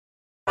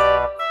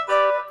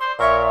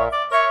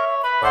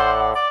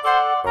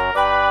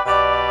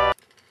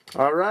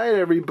All right,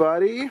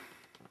 everybody.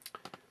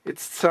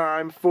 It's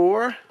time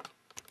for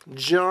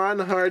John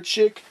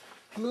Hartchick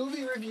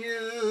movie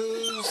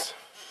reviews.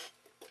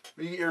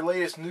 We get your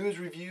latest news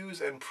reviews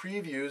and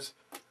previews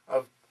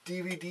of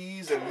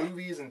DVDs and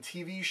movies and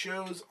TV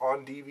shows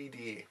on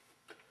DVD.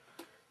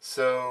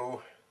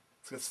 So,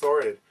 let's get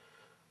started.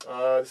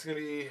 This is going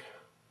to be a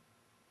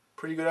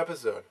pretty good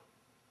episode.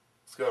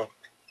 Let's go.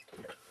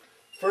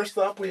 First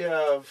up, we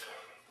have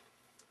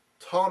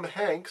Tom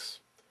Hanks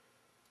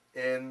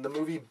in the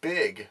movie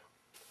Big.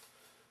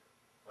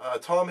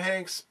 Tom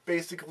Hanks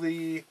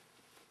basically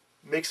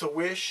makes a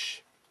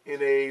wish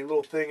in a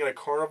little thing in a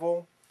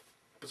carnival,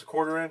 puts a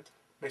quarter in,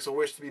 makes a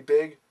wish to be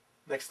big.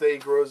 Next day he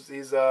grows.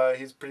 He's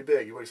pretty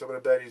big. He wakes up in a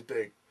bed. He's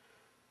big,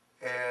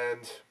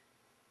 and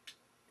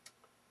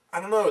I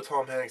don't know,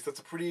 Tom Hanks.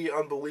 That's a pretty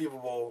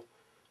unbelievable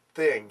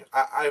thing.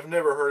 I've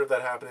never heard of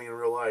that happening in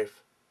real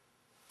life,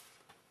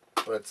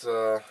 but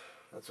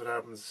that's what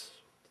happens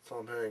to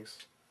Tom Hanks.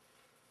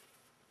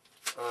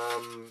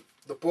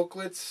 The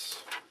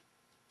booklets,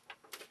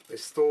 they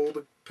stole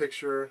the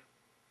picture,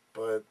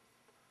 but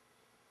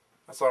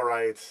that's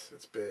alright.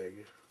 It's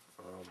big.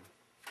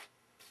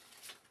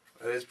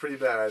 It is pretty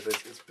bad,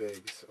 but it's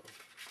big, so.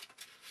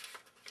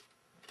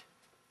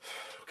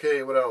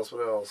 Okay, what else?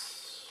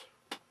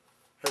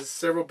 Has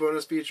several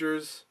bonus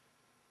features,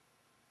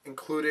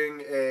 including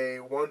a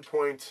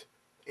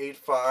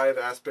 1.85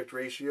 aspect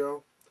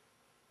ratio,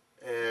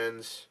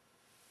 and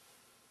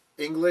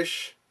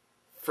English,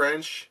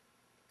 French,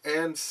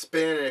 and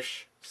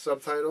Spanish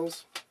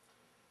subtitles,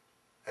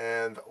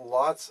 and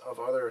lots of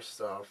other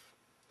stuff.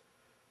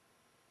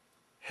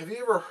 Have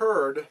you ever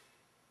heard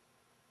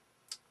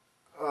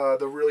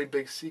the really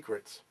big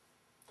secret?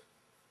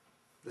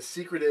 The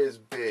secret is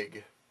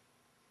Big.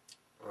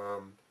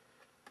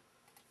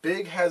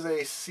 Big has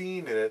a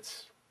scene in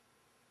it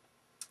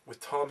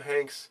with Tom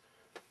Hanks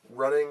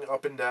running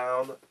up and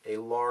down a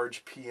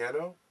large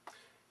piano.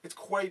 It's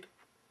quite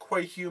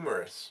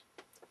humorous.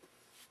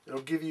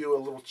 It'll give you a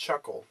little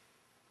chuckle.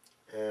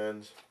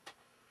 And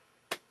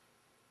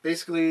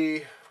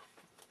basically,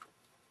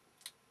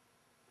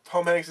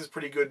 Tom Hanks is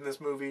pretty good in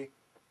this movie,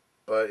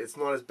 but it's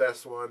not his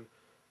best one.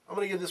 I'm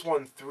going to give this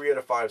one 3 out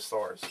of 5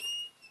 stars.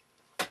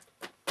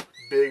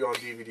 Big on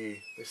DVD.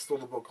 They stole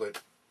the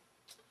booklet.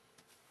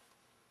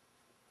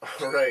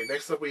 Alright,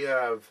 next up we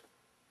have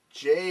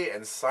Jay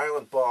and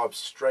Silent Bob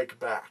Strike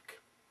Back.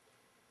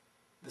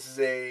 This is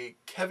a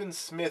Kevin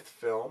Smith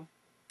film,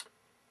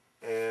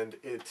 and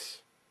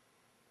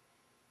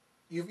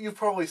you've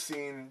probably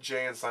seen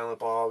Jay and Silent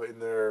Bob in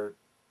their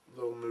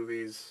little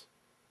movies.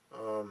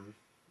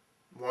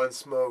 One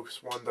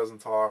smokes, one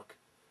doesn't talk.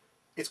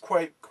 It's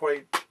quite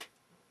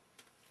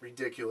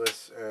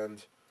ridiculous,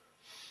 and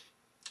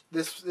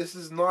this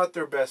is not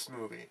their best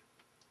movie.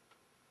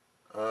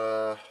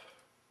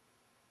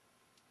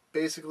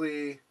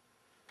 Basically,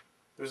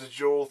 there's a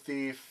jewel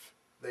thief.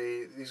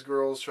 These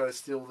girls try to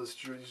steal these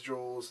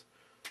jewels.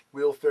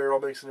 Will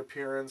Ferrell makes an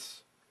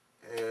appearance,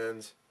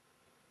 and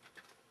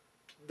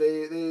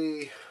they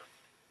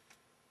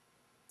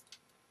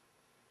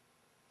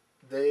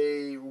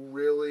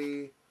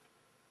really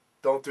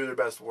don't do their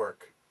best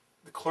work.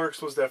 The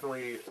Clerks was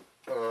definitely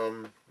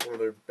one of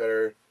their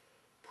better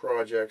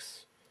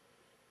projects.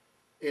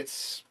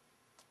 It's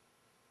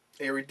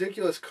a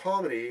ridiculous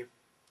comedy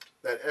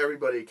that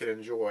everybody can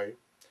enjoy.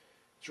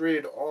 It's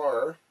rated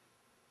R,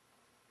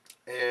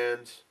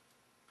 and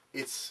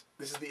this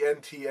is the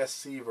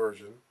NTSC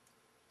version.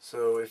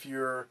 So if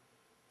you're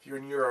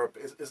in Europe,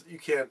 you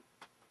can't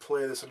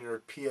play this on your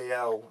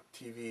PAL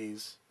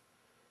TVs.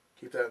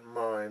 Keep that in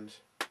mind.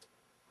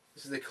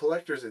 This is the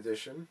collector's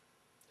edition.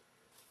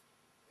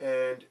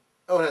 And,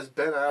 it has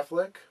Ben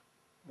Affleck,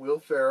 Will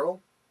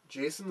Ferrell,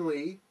 Jason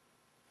Lee.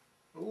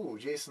 Ooh,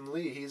 Jason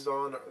Lee. He's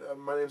on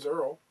My Name's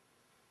Earl.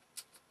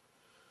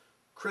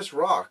 Chris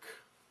Rock.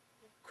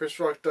 Chris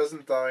Rock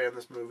doesn't die in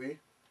this movie.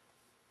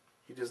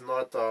 He does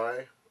not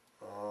die.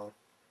 I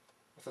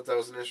thought that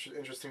was an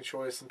interesting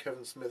choice on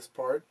Kevin Smith's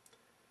part.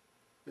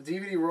 The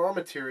DVD raw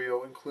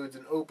material includes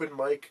an open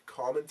mic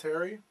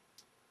commentary,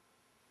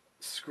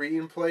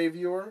 screenplay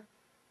viewer,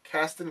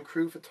 cast and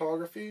crew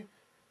photography,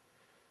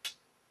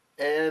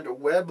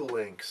 and web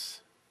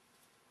links.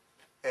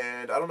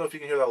 And I don't know if you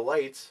can hear that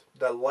light.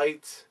 That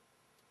light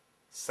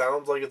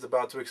sounds like it's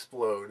about to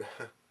explode.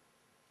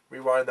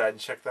 Rewind that and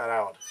check that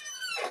out.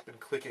 It's been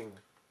clicking.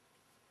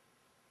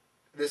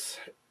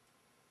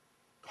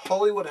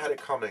 Hollywood had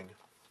it coming.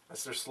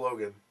 That's their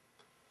slogan.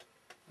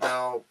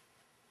 Now,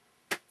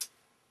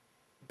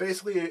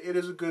 basically, it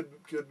is a good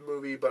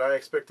movie, but I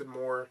expected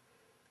more.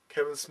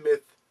 Kevin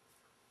Smith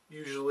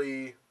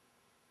usually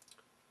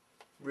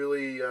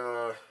really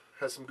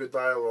has some good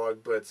dialogue,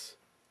 but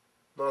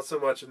not so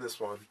much in this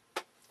one.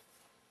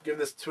 Give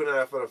this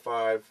 2.5 out of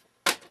 5.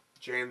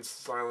 Jay and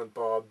Silent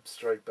Bob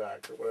Strike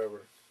Back, or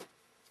whatever.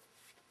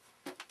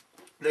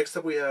 Next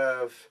up we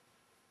have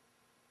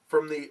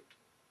From the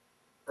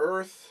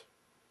Earth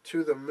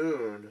to the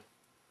Moon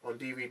on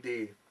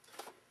DVD.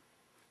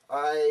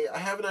 I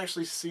haven't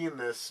actually seen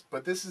this,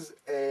 but this is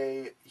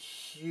a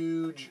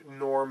huge,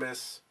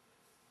 enormous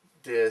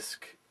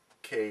disc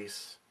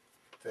case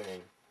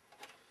thing.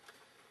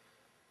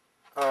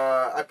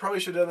 I probably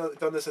should have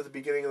done this at the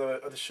beginning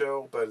of the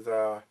show, but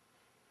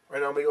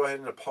right now I'm going to go ahead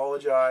and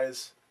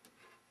apologize.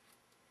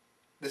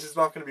 This is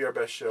not going to be our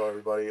best show,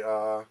 everybody.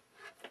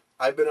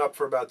 I've been up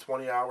for about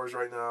 20 hours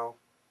right now,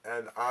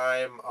 and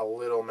I'm a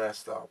little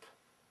messed up.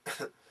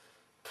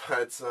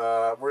 But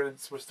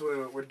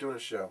we're doing a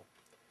show.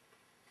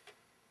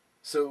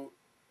 So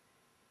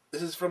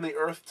this is From the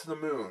Earth to the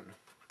Moon,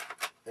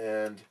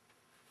 and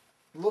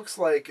looks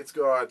like it's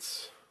got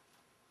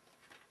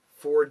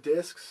 4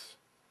 discs.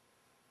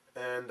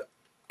 And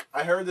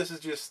I heard this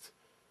is just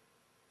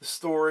the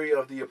story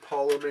of the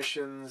Apollo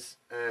missions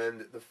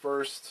and the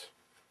first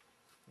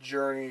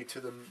journey to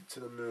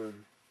the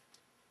moon.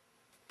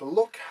 But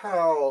look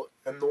how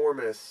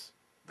enormous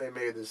they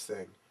made this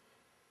thing.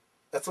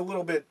 That's a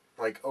little bit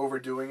like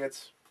overdoing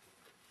it.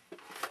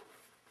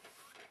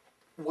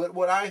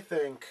 What I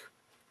think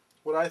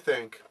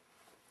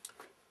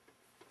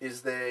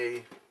is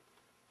they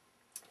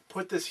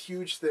put this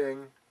huge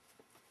thing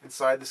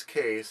inside this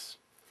case,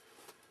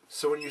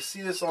 so when you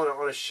see this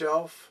on a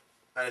shelf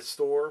at a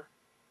store,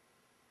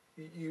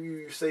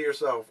 you say to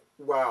yourself,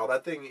 wow,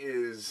 that thing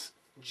is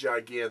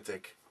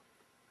gigantic.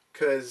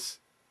 Because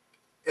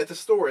at the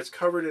store it's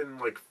covered in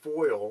like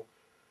foil.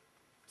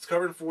 It's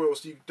covered in foil,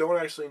 so you don't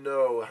actually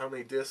know how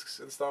many discs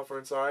and stuff are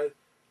inside,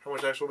 how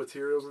much actual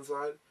material's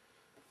inside.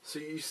 So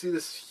you see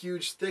this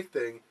huge thick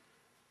thing.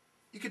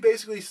 You could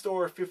basically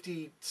store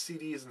 50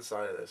 CDs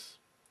inside of this.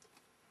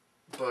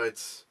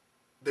 But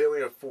they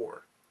only have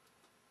 4.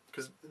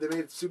 Because they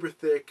made it super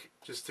thick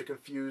just to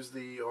confuse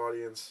the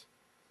audience.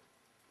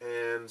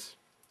 And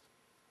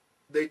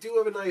they do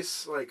have a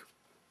nice, like,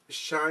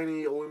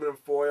 shiny aluminum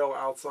foil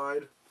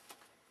outside.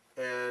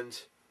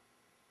 And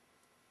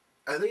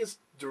I think it's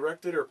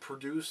directed or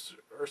produced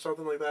or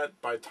something like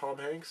that by Tom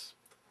Hanks.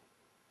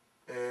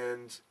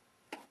 And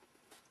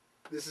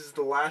this is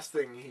the last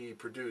thing he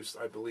produced,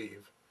 I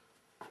believe.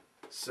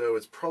 So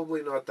it's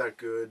probably not that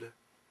good.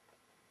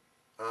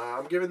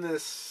 I'm giving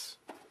this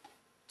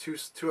 2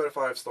 out of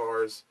 5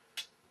 stars.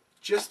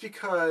 Just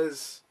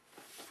because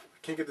I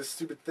can't get this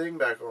stupid thing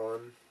back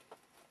on.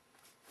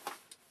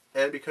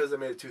 And because I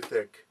made it too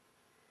thick.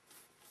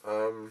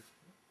 2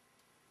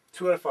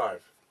 out of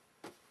 5.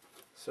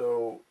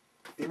 So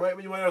you might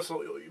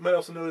also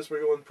notice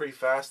we're going pretty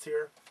fast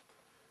here.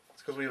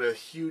 It's because we have a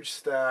huge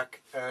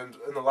stack, and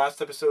in the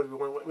last episode we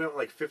went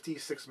like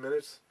 56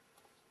 minutes.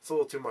 It's a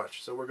little too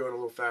much, so we're going a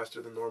little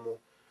faster than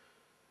normal.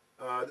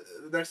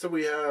 Next up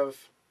we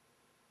have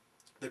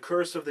The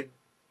Curse of the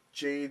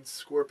Jade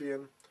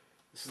Scorpion.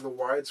 This is the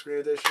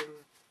widescreen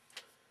edition.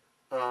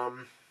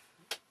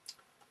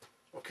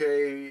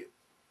 Okay,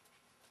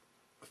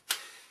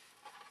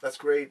 that's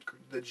great,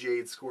 the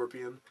Jade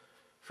Scorpion.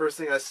 First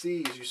thing I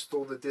see is you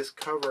stole the disc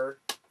cover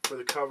for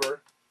the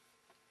cover.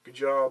 Good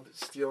job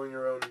stealing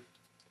your own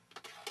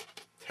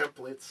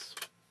templates.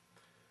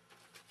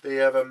 They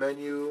have a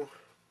menu.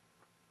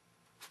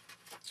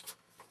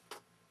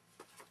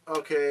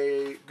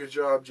 Okay, good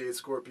job, Jade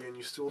Scorpion.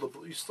 You stole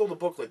the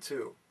booklet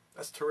too.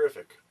 That's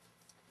terrific.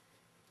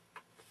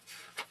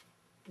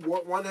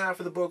 One half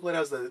of the booklet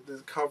has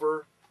the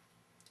cover.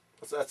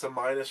 That's a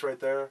minus right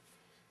there.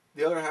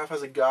 The other half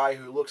has a guy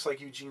who looks like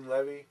Eugene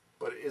Levy,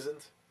 but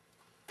isn't.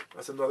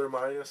 That's another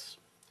minus.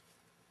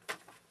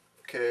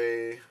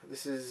 Okay,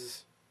 this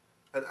is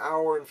an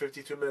hour and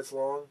 52 minutes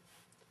long.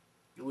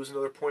 You lose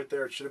another point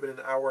there. It should have been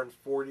an hour and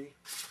 40.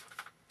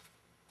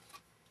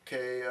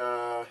 Okay,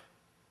 oh,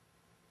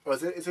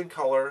 it's in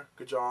color.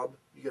 Good job.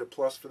 You get a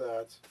plus for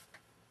that.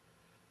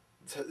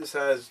 This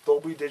has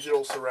Dolby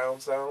Digital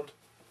surround sound.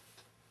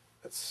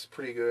 That's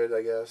pretty good,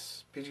 I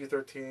guess.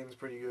 PG-13 is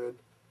pretty good.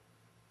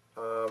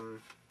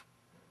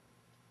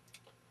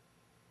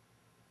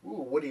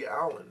 Woody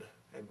Allen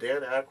and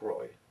Dan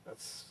Aykroyd.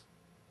 That's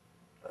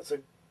a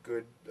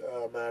good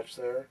match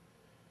there.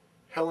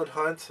 Helen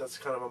Hunt, that's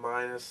kind of a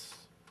minus.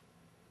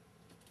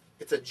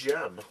 It's a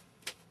gem.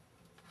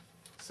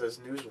 Says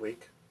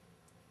Newsweek.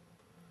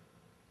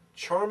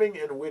 Charming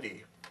and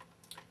witty.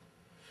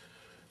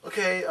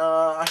 Okay,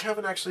 I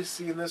haven't actually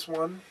seen this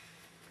one.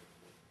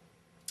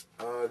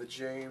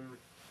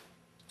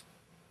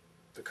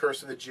 The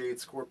Curse of the Jade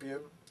Scorpion.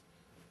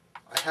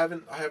 I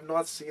have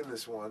not seen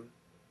this one.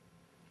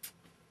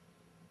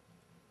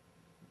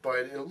 But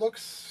it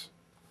looks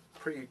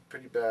pretty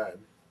bad.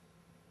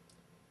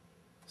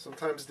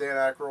 Sometimes Dan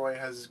Aykroyd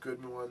has his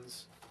good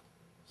ones.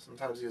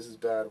 Sometimes he has his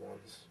bad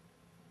ones.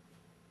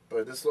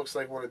 But this looks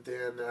like one of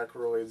Dan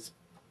Aykroyd's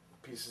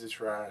pieces of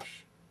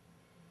trash.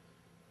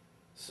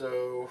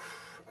 So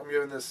I'm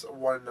giving this a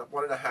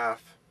 1.5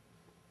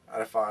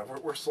 out of 5.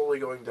 We're slowly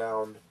going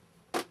down.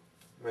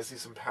 I see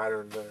some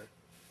pattern there,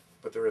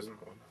 but there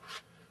isn't one.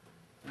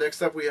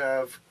 Next up we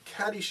have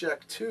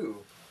Caddyshack 2.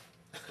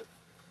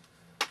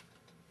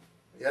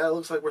 Yeah, it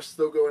looks like we're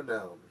still going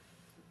down.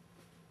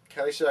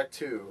 Caddyshack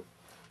 2.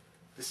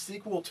 The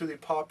sequel to the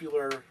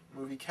popular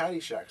movie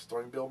Caddyshack,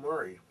 starring Bill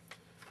Murray.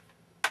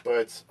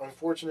 But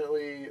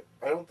unfortunately,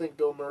 I don't think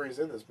Bill Murray's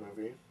in this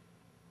movie.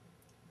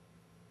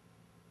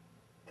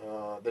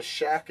 The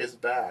Shack is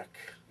back.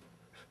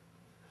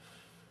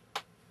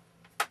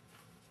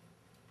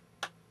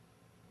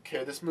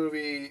 Okay, this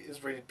movie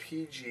is rated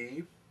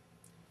PG.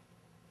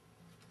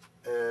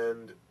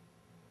 And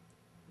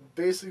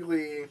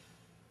basically,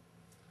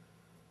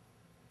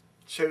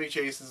 Chevy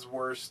Chase's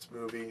worst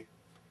movie.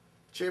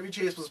 Chevy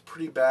Chase was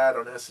pretty bad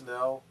on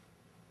SNL.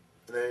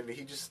 And then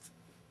he just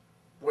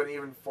went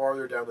even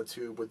farther down the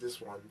tube with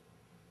this one.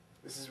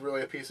 This is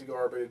really a piece of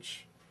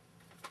garbage.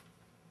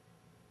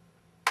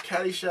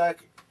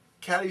 Caddyshack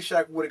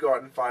would have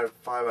gotten 5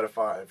 out of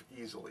 5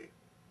 easily.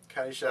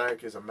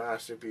 Caddyshack is a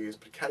masterpiece,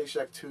 but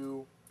Caddyshack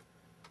 2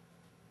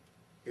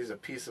 is a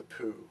piece of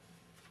poo.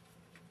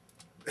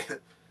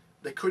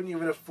 They couldn't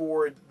even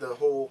afford the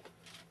whole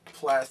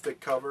plastic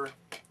cover.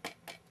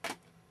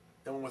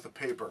 They went with a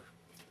paper.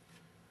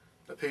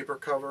 The paper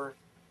cover.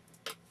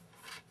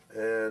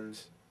 And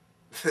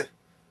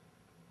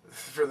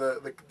for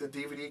the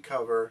DVD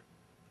cover,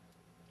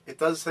 it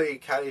does say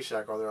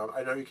Caddyshack on there.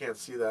 I know you can't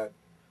see that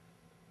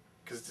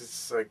because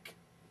it's like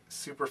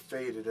super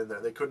faded in there.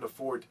 They couldn't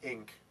afford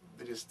ink.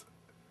 They just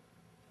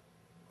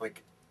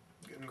like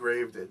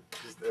engraved it.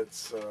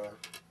 That's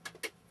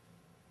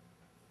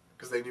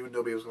because they knew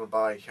nobody was going to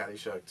buy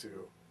Caddyshack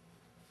 2.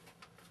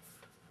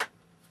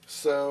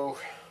 So,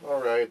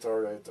 alright.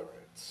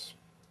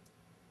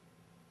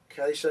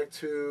 Caddyshack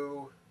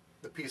 2,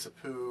 the piece of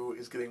poo,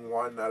 is getting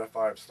 1 out of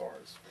 5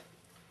 stars.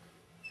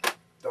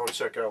 Don't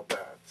check out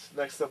that.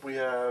 Next up we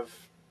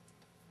have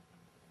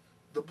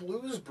The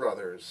Blues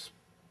Brothers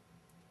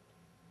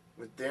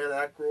with Dan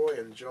Aykroyd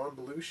and John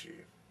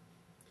Belushi.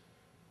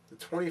 The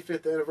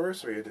 25th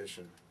anniversary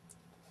edition.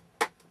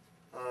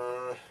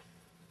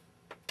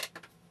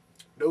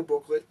 No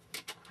booklet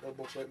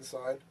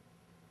inside,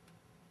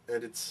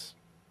 and it's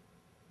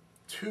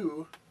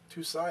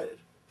two-sided.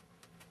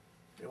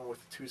 They went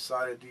with a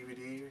two-sided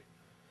DVD,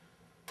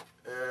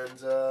 and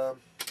the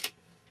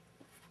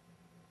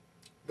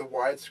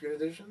widescreen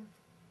edition.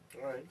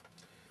 All right.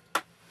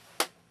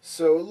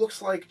 So it looks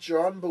like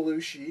John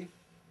Belushi,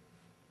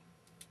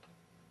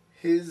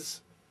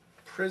 his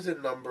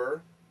prison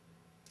number.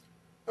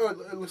 Oh,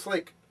 it looks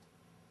like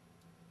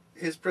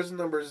his prison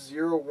number is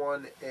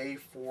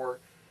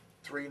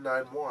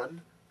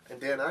 01A4391, and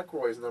Dan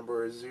Aykroyd's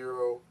number is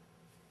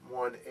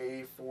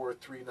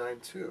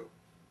 01A4392.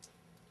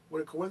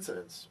 What a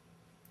coincidence.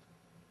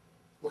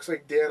 Looks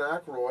like Dan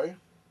Aykroyd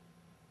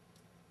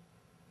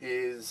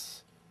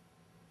is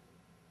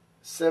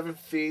 7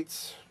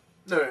 feet.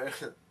 No,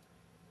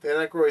 Dan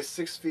Aykroyd is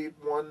 6 feet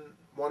 1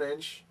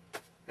 inch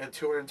and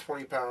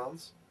 220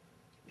 pounds.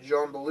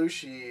 John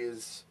Belushi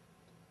is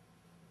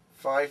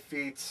 5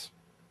 feet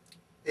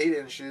 8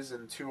 inches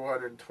and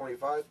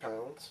 225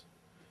 pounds.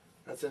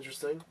 That's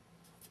interesting. It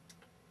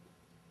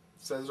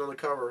says it on the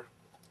cover.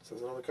 It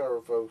says it on the cover,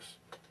 folks.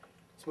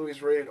 This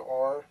movie's rated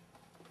R.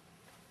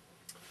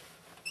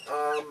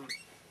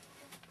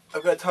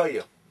 I've got to tell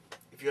you,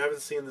 if you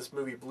haven't seen this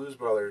movie, Blues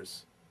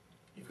Brothers,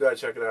 you've got to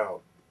check it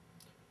out.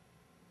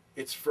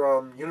 It's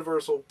from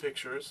Universal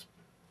Pictures.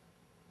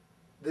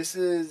 This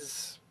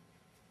is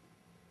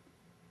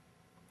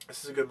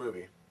a good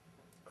movie.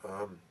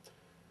 A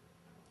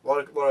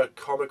lot of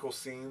comical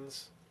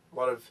scenes, a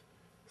lot of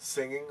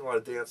singing, a lot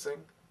of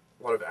dancing,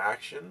 a lot of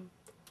action,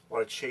 a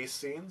lot of chase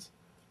scenes,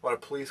 a lot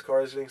of police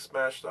cars getting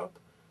smashed up,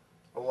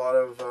 a lot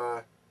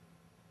of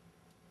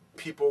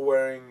people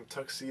wearing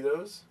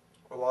tuxedos,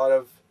 a lot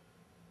of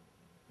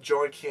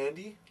John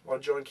Candy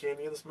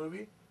in this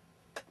movie,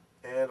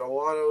 and a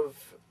lot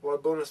of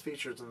bonus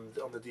features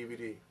on the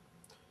DVD.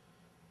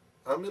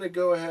 I'm gonna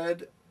go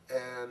ahead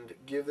and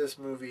give this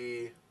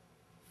movie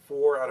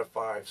 4 out of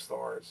 5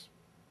 stars.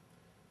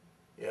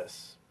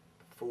 Yes,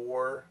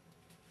 4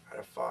 out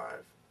of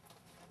 5.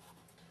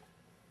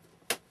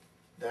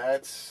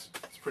 It's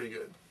pretty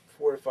good.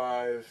 4 to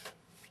 5.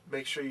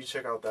 Make sure you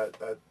check out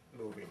that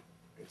movie.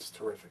 It's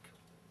terrific.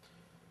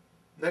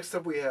 Next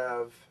up we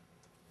have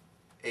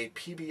a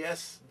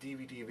PBS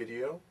DVD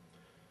video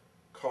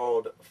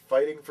called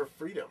Fighting for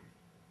Freedom.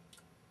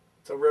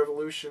 It's a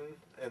Revolution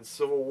and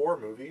Civil War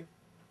movie.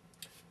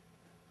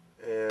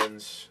 And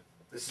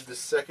this is the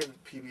second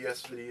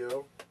PBS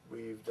video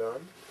we've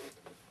done.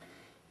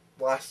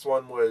 Last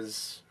one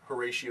was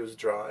Horatio's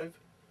Drive.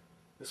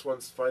 This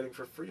one's Fighting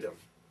for Freedom.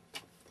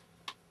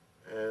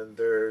 And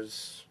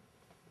there's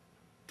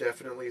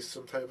definitely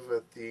some type of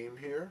a theme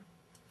here.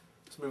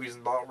 This movie's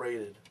not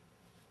rated.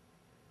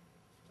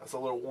 That's a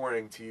little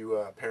warning to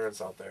you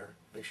parents out there.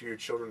 Make sure your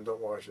children don't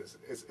watch this.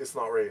 It's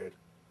not rated.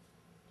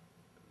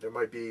 There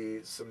might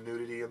be some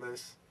nudity in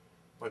this.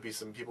 Might be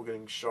some people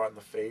getting shot in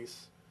the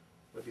face.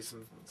 Might be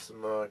some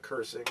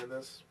cursing in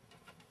this.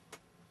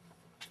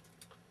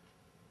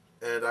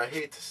 And I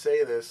hate to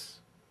say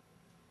this,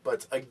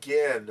 but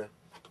again,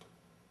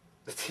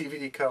 the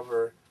DVD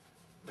cover,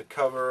 the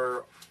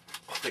cover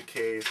of the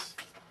case,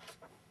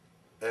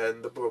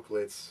 and the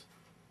booklets,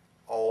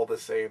 all the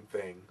same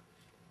thing.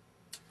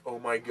 Oh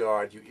my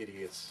God, you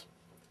idiots.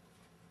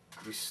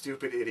 You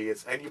stupid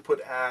idiots. And you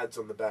put ads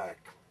on the back.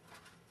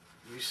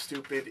 You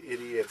stupid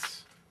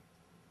idiots.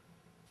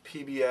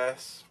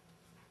 PBS.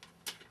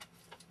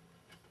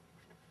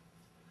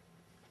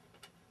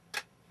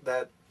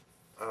 That,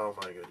 oh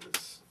my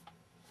goodness.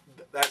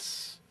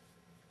 That's,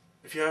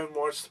 if you haven't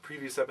watched the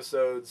previous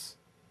episodes,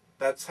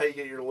 that's how you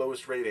get your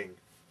lowest rating.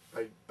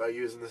 By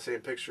using the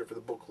same picture for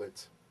the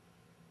booklet.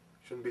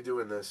 Shouldn't be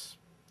doing this.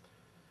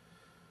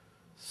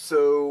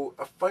 So,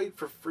 A Fight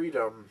for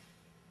Freedom.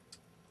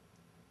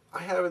 I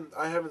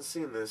haven't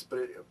seen this,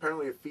 but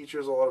apparently it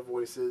features a lot of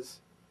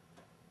voices.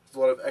 There's a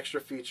lot of extra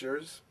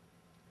features,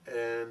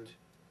 and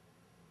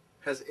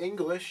has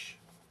English,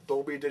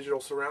 Dolby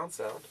Digital Surround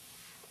Sound.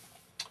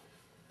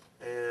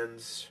 And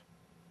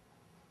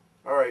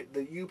alright,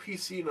 the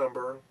UPC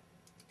number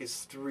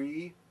is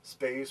 3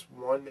 space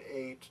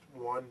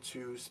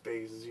 1812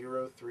 space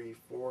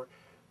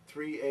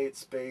 03438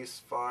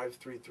 space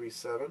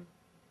 5337.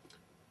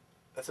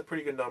 That's a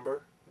pretty good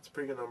number. That's a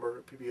pretty good number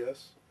at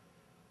PBS.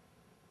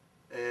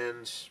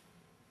 And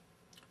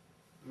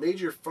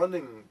major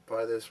funding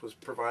by this was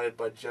provided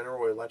by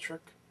General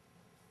Electric.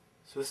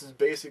 So this is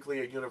basically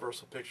a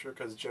Universal picture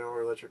because General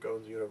Electric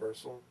owns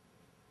Universal.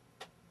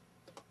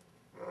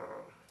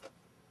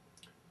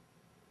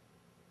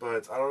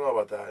 But I don't know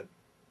about that.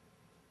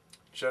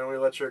 General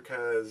Electric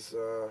has,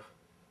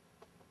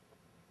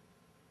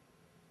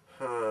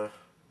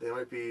 they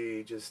might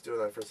be just doing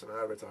that for some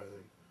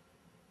advertising.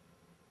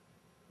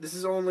 This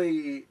is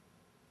only,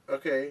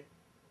 okay.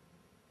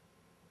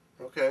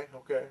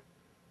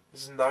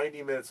 This is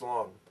 90 minutes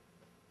long.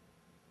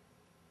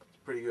 It's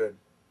pretty good.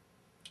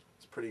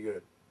 It's pretty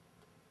good.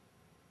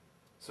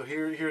 So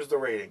here's the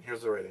rating.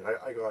 Here's the rating.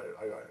 I got it.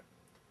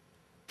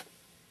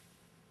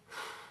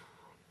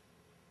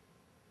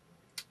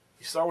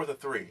 You start with a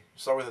 3. You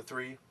start with a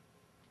 3.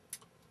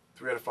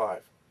 3 out of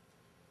 5.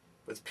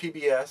 But it's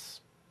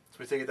PBS, so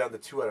we take it down to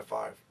 2 out of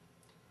 5.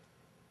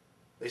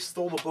 They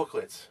stole the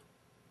booklet, so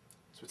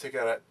we take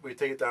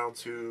it down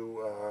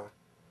to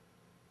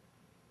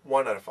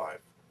 1 out of 5.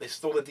 They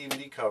stole the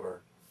DVD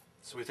cover,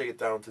 so we take it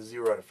down to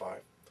 0 out of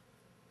 5.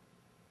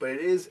 But it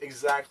is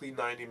exactly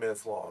 90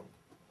 minutes long,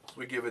 so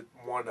we give it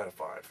 1 out of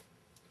 5.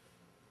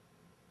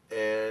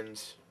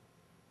 And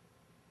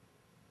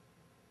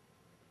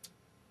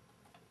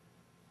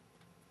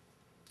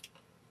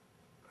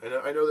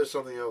I know there's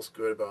something else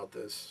good about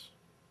this.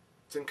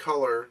 It's in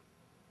color.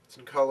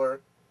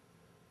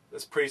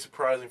 That's pretty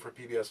surprising for a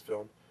PBS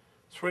film.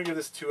 So we're going to give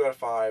this 2 out of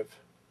 5,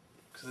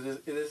 because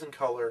it is in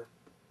color.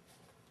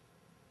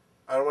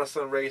 I don't want to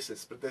sound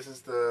racist, but this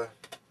is the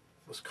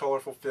most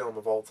colorful film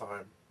of all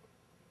time,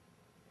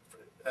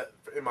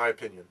 in my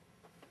opinion.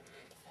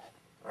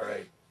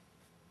 Alright.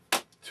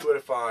 2 out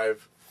of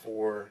 5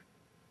 for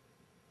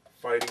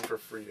Fighting for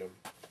Freedom.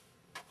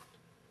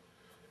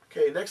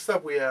 Okay, next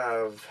up we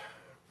have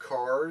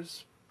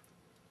Cars.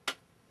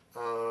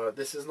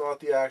 This is not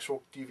the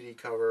actual DVD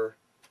cover.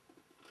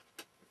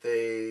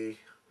 They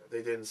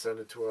didn't send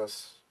it to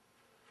us.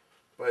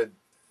 But,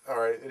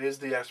 alright, it is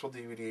the actual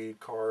DVD,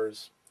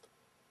 Cars.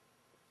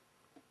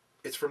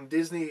 It's from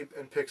Disney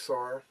and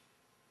Pixar.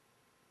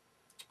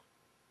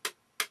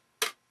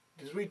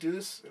 Did we do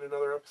this in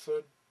another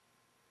episode?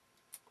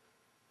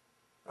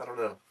 I don't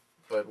know.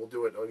 But we'll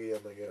do it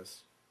again, I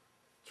guess.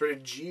 It's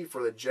rated G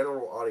for the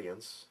general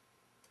audience.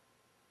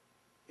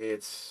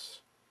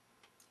 It's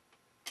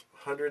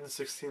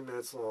 116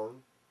 minutes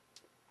long.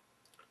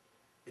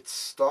 Its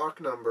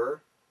stock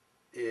number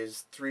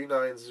is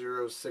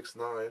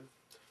 39069.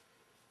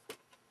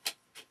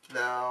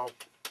 Now,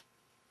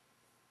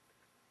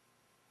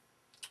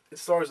 it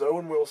stars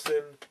Owen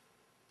Wilson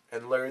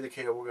and Larry the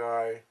Cable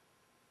Guy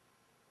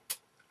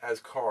as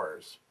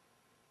cars.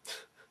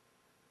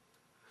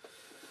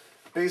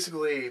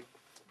 Basically,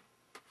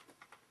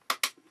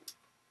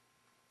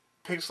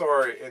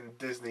 Pixar and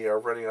Disney are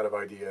running out of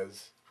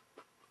ideas.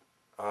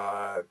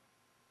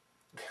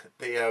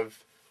 They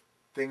have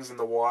things in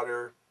the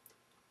water,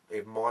 they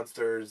have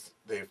monsters,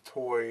 they have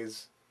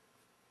toys.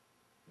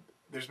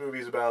 There's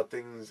movies about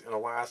things in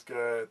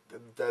Alaska, in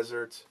the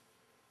desert.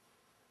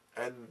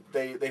 And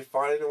they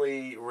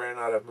finally ran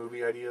out of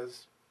movie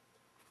ideas.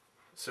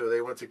 So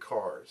they went to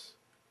Cars.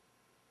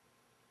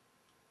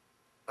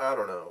 I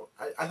don't know.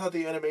 I thought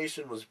the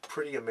animation was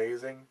pretty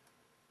amazing.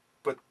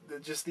 But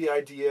just the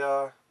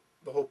idea,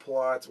 the whole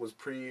plot was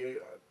pretty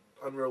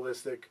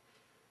unrealistic.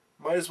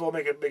 Might as well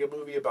make a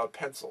movie about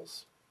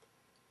pencils.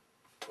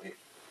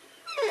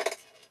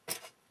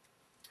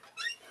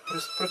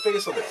 Just put a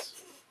face on this.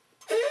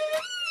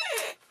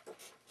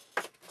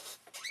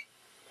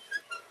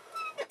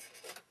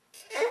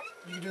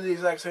 You can do the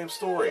exact same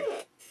story.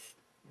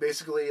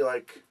 Basically,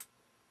 like,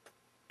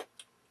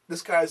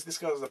 this guy's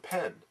a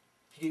pen.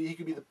 He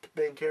could be the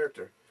main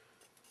character.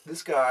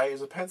 This guy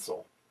is a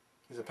pencil.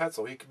 He's a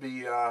pencil. He could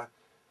be the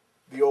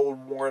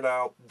old worn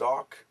out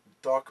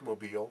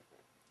Docmobile.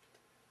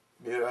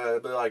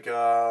 But like,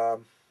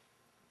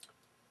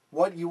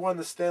 what, you won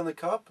the Stanley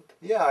Cup?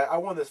 Yeah, I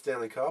won the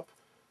Stanley Cup.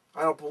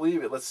 I don't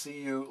believe it. Let's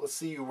see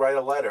you write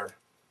a letter.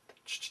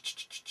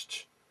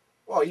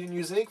 Well, you didn't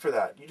use ink for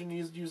that. You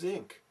didn't use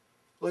ink.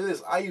 Look at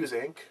this. I use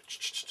ink.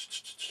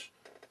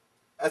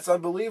 That's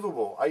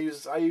unbelievable. I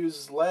use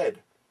lead.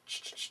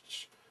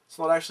 It's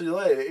not actually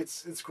lead.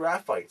 It's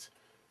graphite.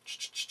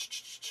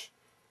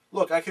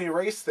 Look, I can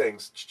erase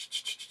things.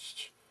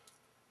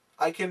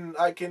 I can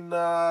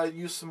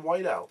use some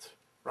whiteout,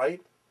 right?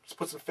 Just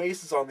put some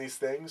faces on these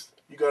things.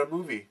 You got a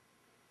movie.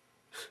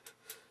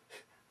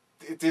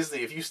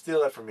 Disney, if you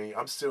steal that from me,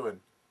 I'm suing.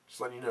 Just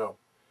letting you know.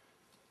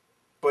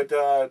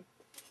 But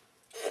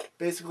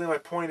basically, my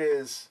point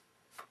is,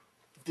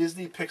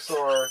 Disney,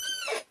 Pixar,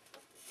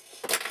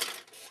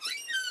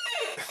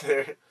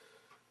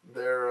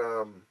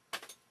 they're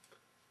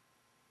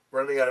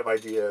running out of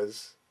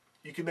ideas.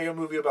 You can make a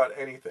movie about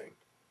anything.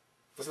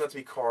 It doesn't have to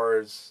be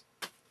cars.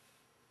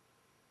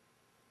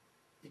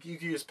 You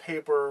can use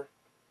paper,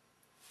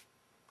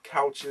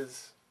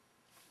 couches,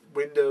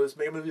 windows.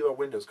 Make a movie about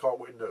windows. Call it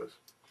Windows.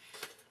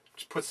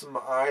 Just put some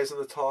eyes on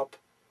the top.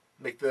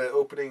 Make the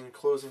opening and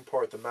closing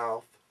part the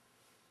mouth.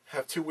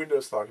 Have two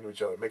windows talking to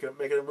each other. Make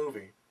it a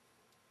movie.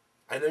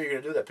 I know you're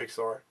gonna do that,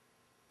 Pixar,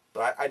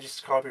 but I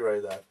just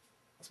copyrighted that.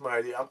 That's my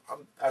idea.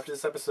 I'm after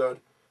this episode,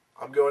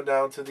 I'm going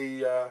down to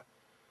the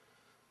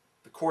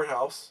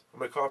courthouse. I'm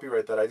gonna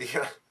copyright that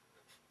idea.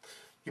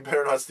 You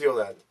better not steal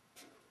that.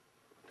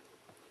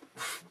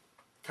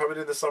 Coming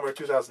in the summer of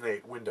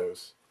 2008,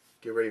 Windows.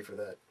 Get ready for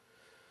that.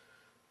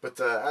 But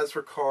as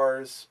for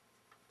Cars,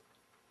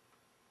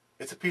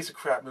 it's a piece of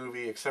crap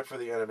movie except for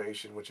the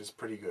animation, which is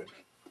pretty good.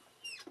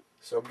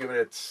 So I'm giving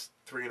it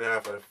 3.5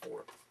 out of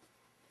 4.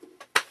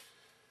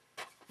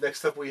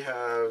 Next up, we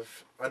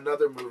have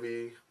another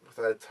movie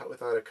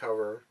without a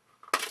cover.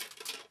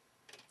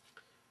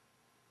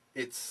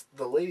 It's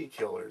The Lady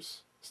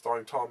Killers,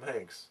 starring Tom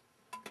Hanks.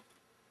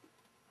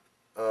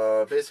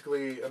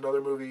 Basically, another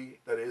movie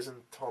that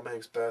isn't Tom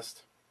Hanks'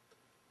 best.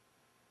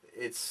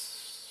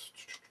 It's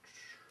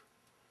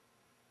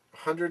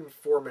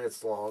 104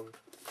 minutes long.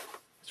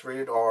 It's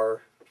rated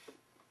R.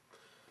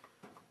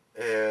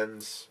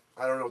 And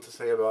I don't know what to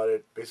say about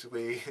it.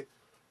 Basically,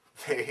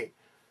 I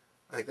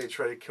think they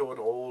try to kill an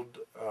old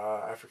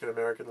African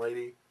American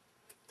lady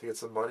to get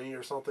some money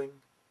or something.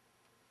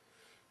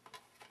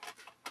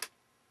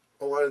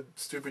 A lot of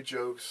stupid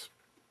jokes.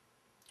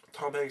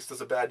 Tom Hanks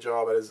does a bad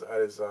job at his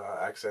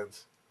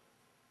accents.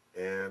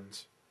 And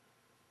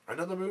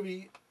another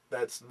movie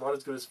that's not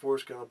as good as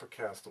Forrest Gump or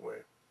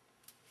Castaway.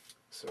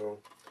 So,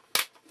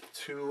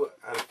 2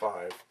 out of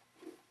 5.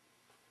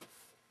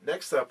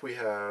 Next up we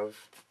have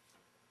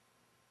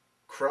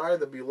Cry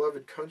the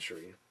Beloved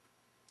Country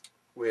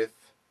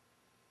with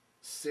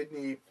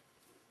Sidney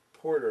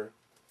Porter.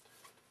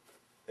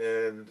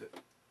 And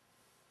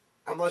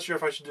I'm not sure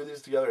if I should do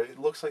these together. It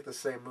looks like the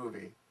same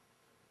movie.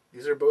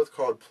 These are both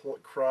called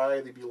Cry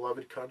the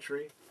Beloved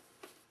Country.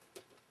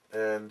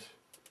 And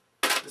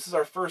this is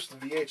our first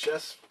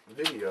VHS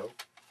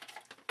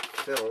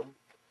film.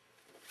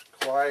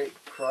 Cry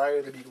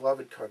the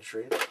Beloved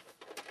Country.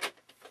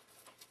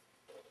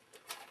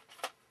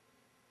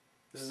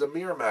 This is a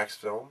Miramax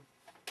film.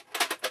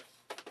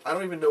 I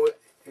don't even know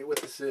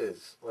what this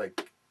is.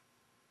 Like,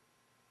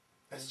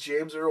 it's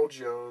James Earl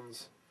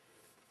Jones,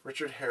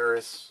 Richard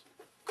Harris,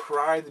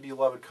 Cry the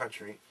Beloved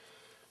Country.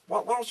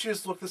 Why don't you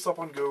just look this up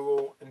on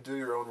Google and do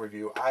your own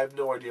review? I have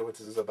no idea what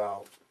this is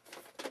about.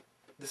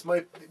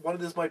 One of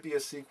this might be a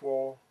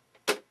sequel.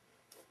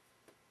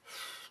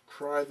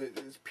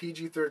 It's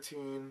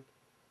PG-13.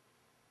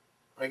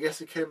 I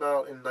guess it came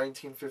out in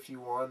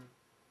 1951.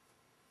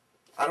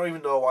 I don't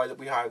even know why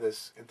we have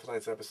this in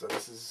tonight's episode.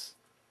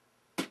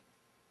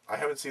 I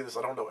haven't seen this.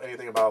 I don't know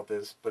anything about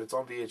this, but it's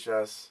on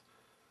VHS.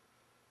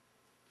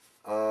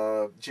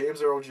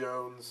 James Earl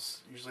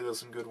Jones usually does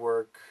some good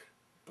work,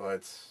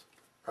 but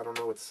I don't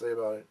know what to say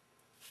about it.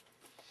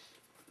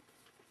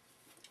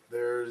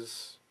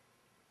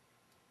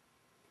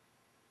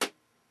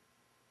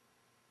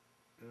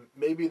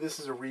 Maybe this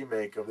is a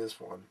remake of this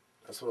one.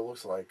 That's what it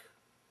looks like.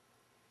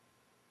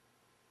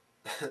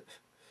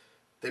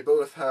 They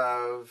both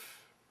have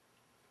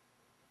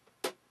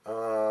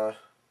a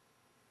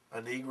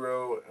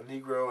Negro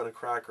and a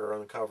cracker on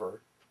the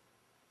cover.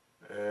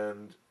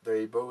 And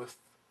they both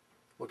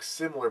look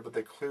similar, but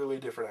they're clearly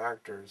different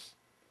actors.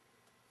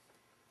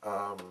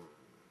 A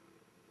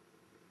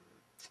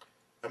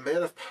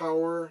man of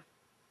power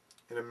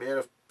and a man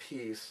of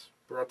peace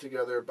brought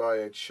together by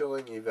a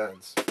chilling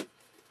events.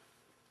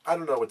 I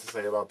don't know what to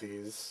say about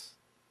these.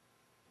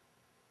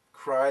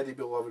 Cry the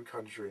Beloved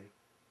Country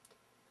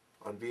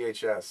on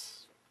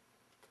VHS.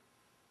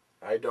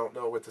 I don't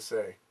know what to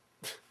say.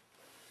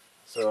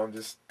 So I'm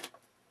just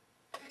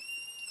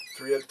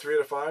 3 out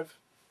of 5?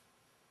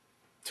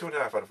 2.5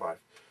 out of 5.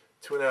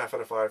 2.5 out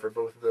of 5 for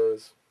both of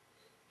those.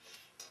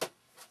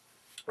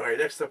 Alright,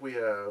 next up we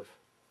have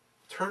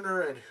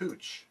Turner and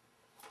Hooch,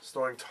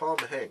 starring Tom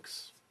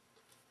Hanks.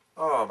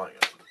 Oh my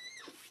god.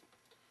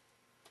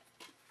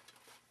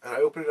 And I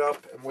open it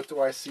up, and what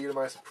do I see to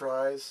my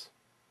surprise?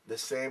 The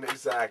same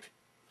exact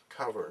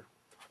cover.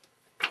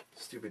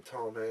 Stupid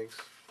Tom Hanks.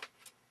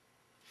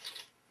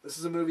 This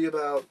is a movie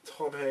about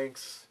Tom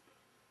Hanks,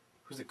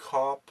 who's a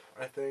cop,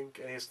 I think,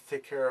 and he has to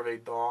take care of a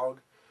dog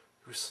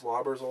who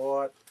slobbers a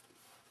lot.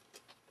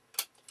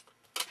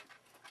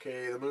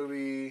 Okay, the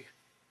movie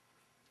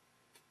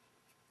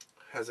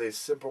has a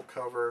simple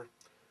cover.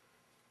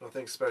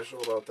 Nothing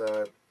special about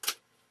that.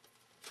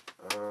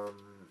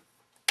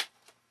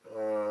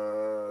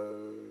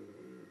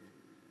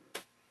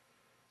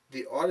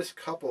 The oddest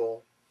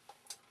couple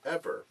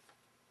ever.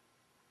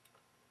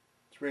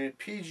 It's rated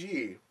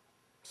PG,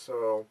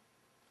 so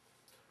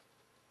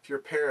if you're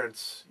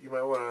parents, you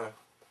might want to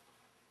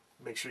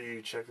make sure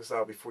you check this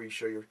out before you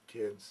show your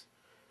kids,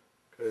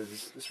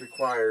 because this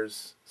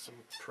requires some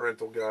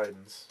parental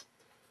guidance.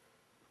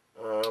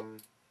 Yeah,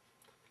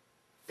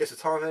 so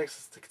Tom Hanks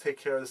has to take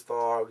care of this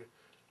dog.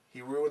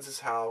 He ruins his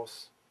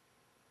house,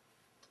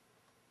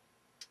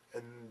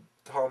 and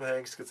Tom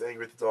Hanks gets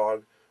angry at the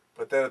dog.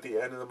 But then at the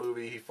end of the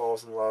movie, he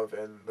falls in love,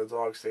 and the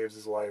dog saves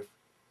his life.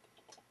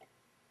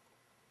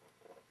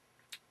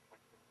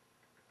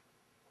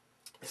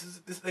 I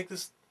think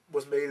this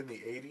was made in the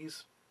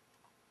 80s.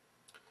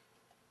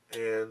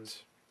 And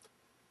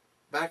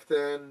back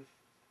then,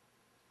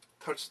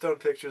 Touchstone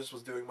Pictures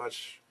was doing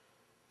much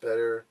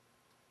better.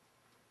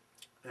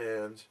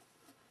 And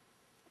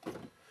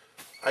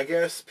I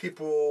guess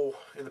people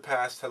in the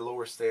past had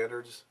lower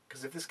standards.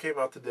 Because if this came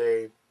out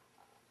today,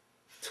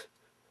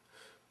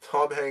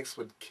 Tom Hanks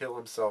would kill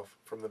himself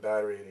from the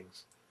bad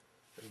ratings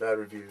and bad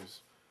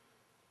reviews.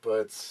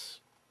 But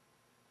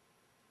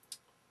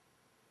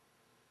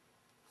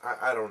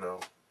I don't know.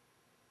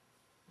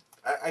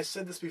 I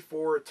said this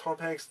before. Tom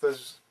Hanks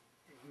does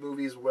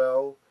movies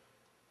well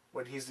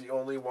when he's the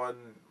only one.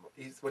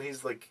 When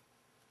he's like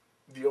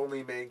the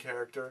only main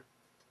character,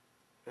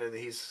 and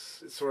he's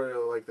sort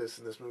of like this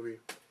in this movie.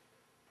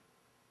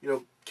 You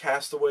know,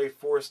 Castaway,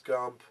 Forrest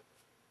Gump,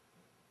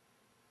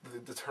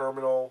 the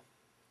Terminal,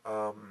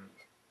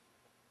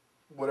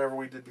 whatever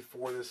we did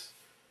before this.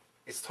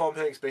 It's Tom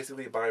Hanks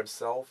basically by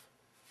himself.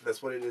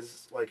 That's what it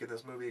is like in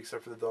this movie,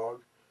 except for the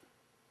dog.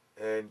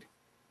 And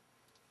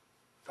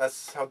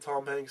that's how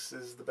Tom Hanks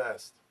is the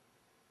best.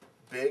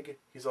 Big,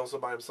 he's also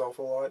by himself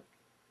a lot.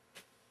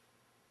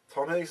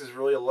 Tom Hanks is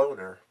really a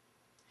loner.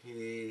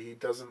 He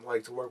doesn't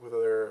like to work with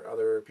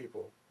other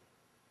people.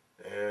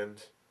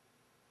 And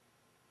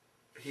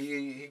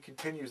he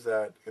continues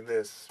that in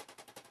this.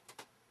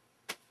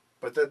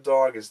 But that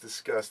dog is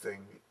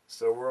disgusting.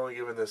 So we're only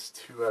giving this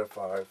 2 out of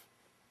 5.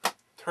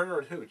 Turner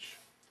and Hooch,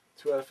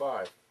 2 out of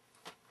 5.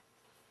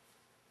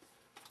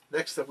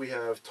 Next up we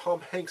have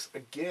Tom Hanks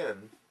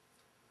again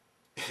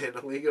in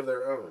A League of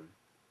Their Own.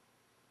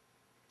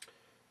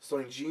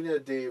 Starring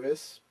Geena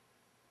Davis,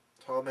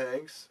 Tom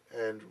Hanks,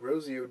 and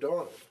Rosie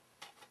O'Donnell.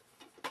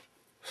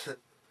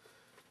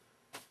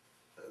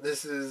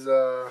 This is,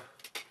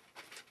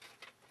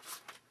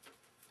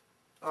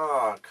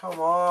 come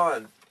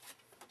on.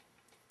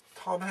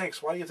 Tom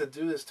Hanks, why do you have to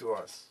do this to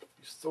us?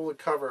 You stole the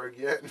cover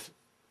again.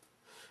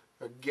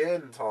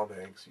 Again, Tom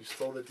Hanks. You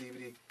stole the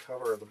DVD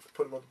cover and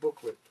put him on the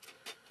booklet.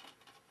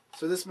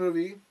 So this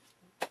movie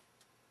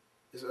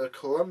is a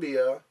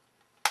Columbia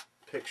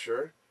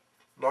picture.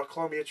 Not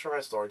Columbia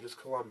TriStar, just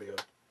Columbia.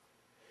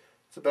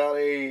 It's about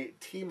a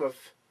team of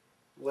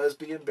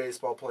lesbian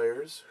baseball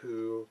players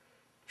who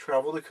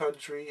travel the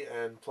country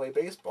and play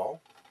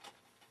baseball.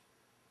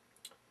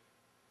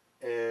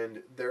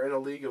 And they're in a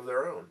league of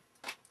their own.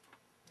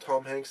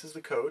 Tom Hanks is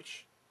the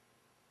coach.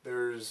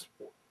 There's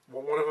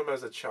one of them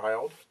as a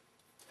child.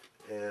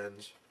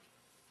 And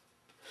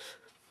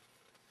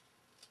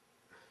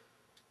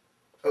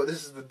oh,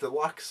 this is the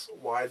deluxe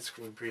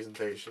widescreen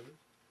presentation.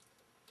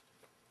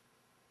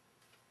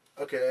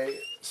 Okay,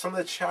 some of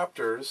the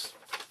chapters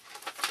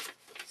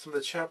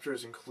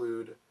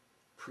include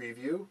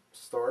preview,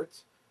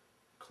 start,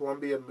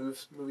 Columbia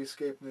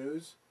Moviescape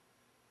News,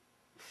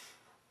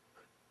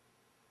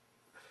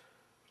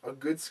 A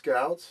Good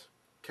Scout,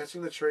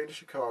 Catching the Train to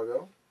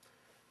Chicago,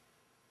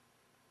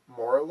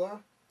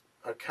 Marla,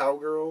 A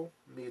Cowgirl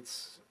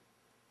Meets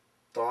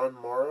Don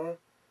Mara,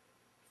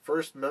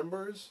 First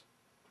Members,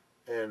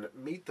 and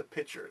Meet the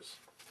Pitchers.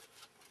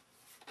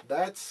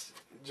 That's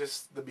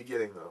just the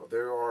beginning, though.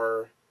 There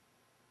are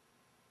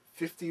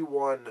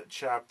 51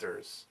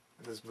 chapters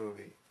in this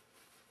movie.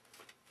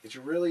 It's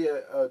really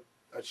a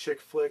chick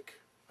flick.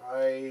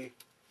 I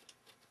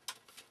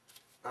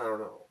don't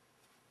know.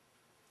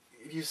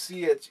 If you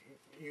see it,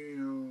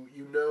 you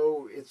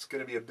know it's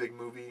going to be a big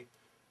movie,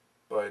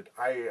 but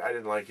I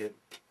didn't like it.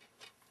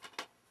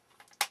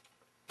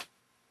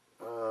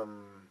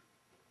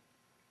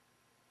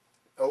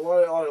 A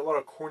lot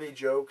of corny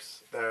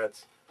jokes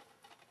that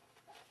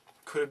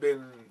could have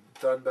been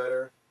done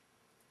better,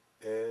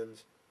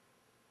 and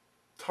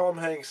Tom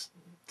Hanks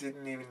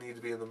didn't even need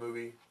to be in the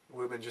movie. It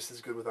would have been just as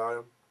good without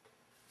him.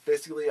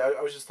 Basically, I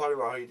was just talking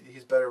about how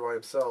he's better by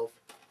himself.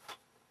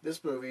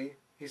 This movie,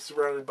 he's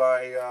surrounded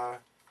by,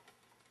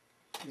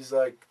 he's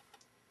like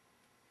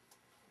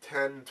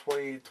 10,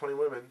 20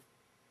 women,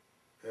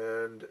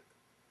 and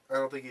I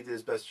don't think he did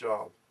his best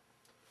job.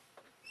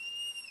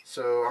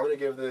 So I'm going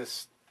to give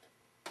this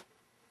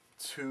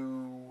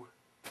 2.5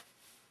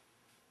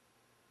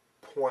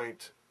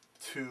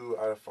 4.2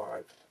 out of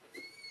 5.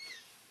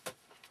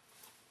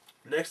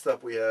 Next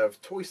up, we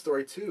have Toy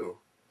Story 2,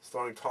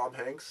 starring Tom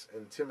Hanks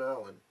and Tim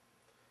Allen.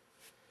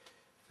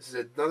 This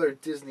is another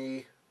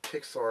Disney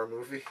Pixar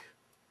movie.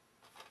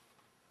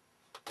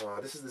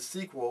 This is the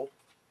sequel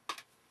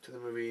to the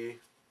movie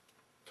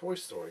Toy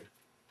Story,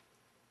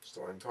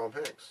 starring Tom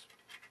Hanks.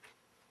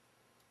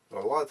 A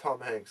lot of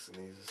Tom Hanks in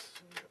these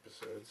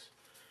episodes.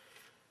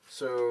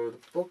 So the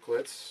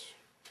booklet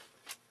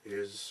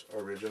is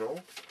original.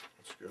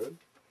 That's good.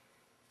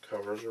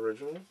 Cover's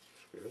original.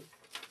 That's good.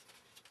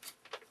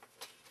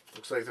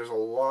 Looks like there's a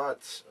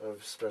lot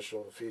of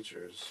special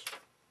features.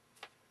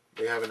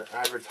 They have an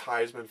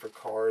advertisement for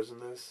cars in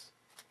this.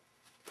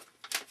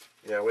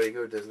 Yeah, way to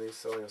go, Disney,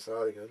 selling us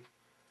out again.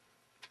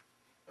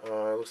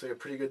 Looks like a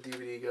pretty good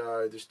DVD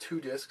guide. There's 2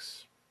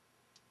 discs.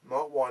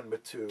 Not 1,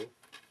 but 2.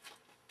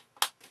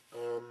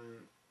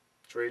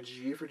 It's rated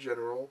G for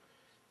general.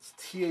 It's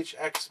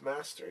THX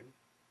mastered.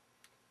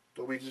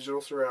 Dolby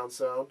Digital Surround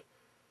Sound.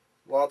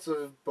 Lots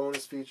of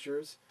bonus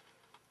features.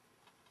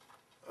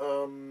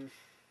 The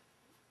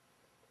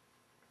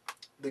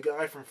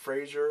guy from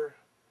Frasier,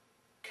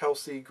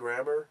 Kelsey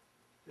Grammer,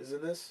 is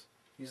in this.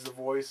 He's the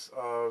voice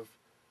of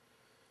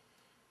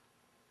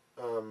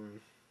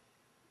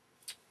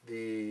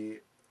the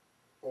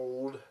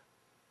old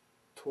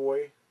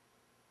toy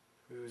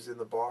who's in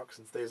the box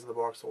and stays in the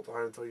box the whole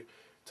time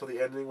until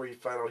the ending where you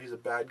find out he's a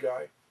bad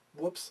guy.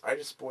 Whoops, I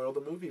just spoiled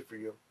the movie for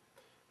you.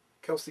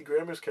 Kelsey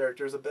Grammer's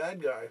character is a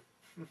bad guy.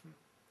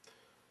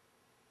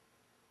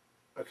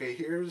 Okay,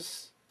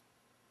 here's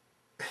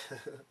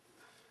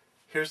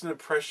an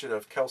impression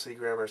of Kelsey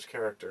Grammer's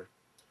character.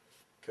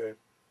 Okay,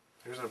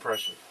 here's an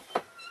impression.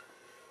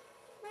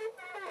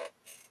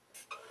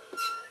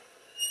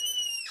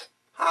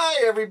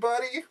 Hi,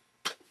 everybody!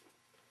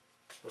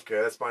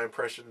 Okay, that's my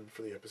impression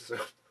for the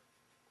episode.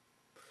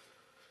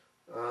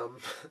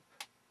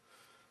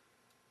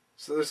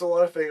 So there's a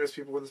lot of famous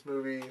people in this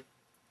movie.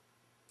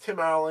 Tim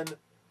Allen.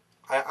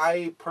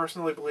 I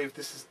personally believe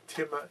this is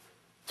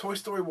Toy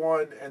Story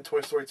 1 and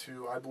Toy Story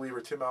 2, I believe, are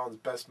Tim Allen's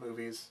best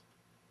movies.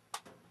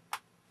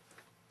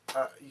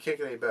 You can't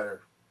get any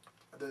better.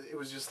 It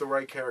was just the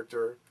right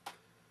character,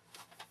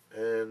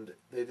 and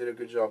they did a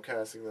good job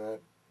casting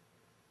that.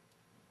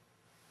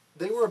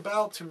 They were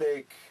about to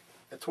make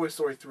a Toy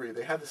Story 3.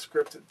 They had the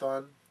script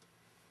done,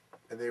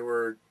 and they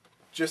were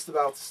just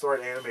about to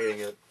start animating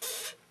it.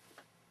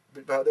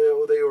 They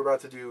were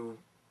about to do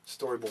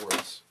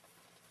storyboards,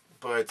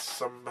 but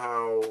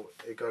somehow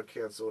it got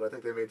canceled. I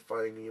think they made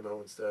Finding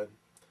Nemo instead.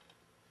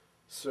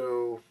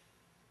 So,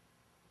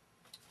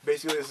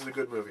 basically this is a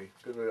good movie.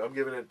 Good movie. I'm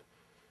giving it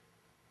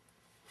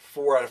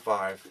 4 out of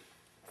 5.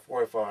 4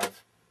 out of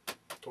 5.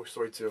 Toy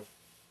Story 2.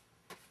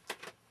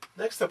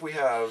 Next up we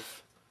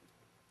have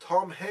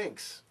Tom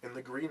Hanks in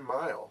The Green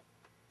Mile.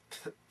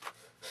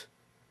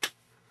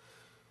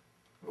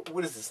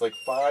 What is this, like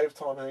 5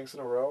 Tom Hanks in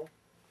a row?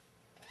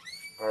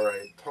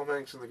 Alright, Tom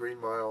Hanks in The Green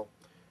Mile.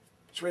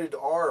 It's rated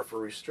R for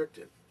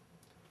restricted.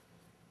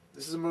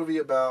 This is a movie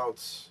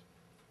about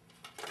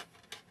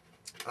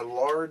a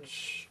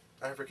large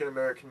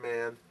African-American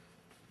man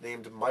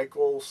named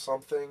Michael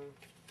something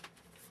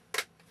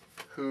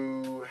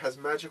who has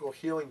magical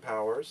healing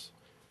powers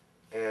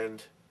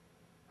and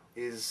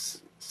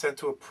is sent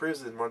to a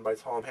prison run by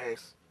Tom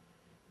Hanks.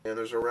 And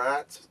there's a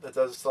rat that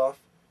does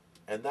stuff,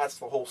 and that's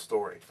the whole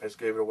story. I just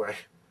gave it away.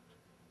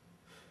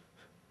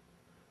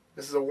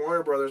 This is a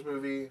Warner Brothers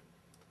movie,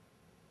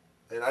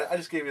 and I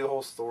just gave you the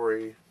whole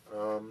story.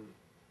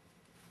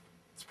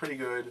 It's pretty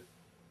good.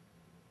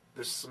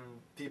 There's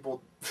some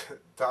people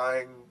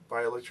dying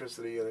by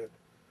electricity in it,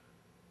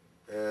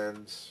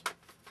 and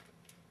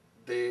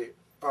they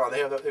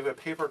have a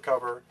paper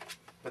cover,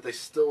 but they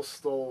still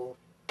stole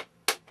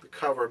the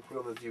cover and put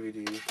it on the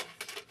DVD.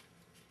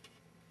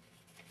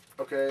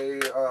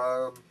 Okay,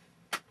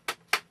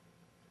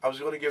 I was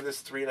going to give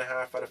this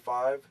 3.5 out of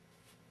 5,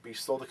 but you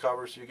stole the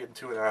cover, so you're getting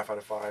 2.5 out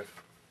of 5.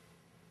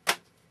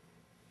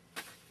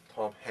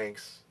 Tom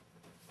Hanks.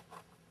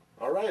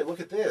 Alright, look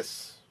at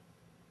this.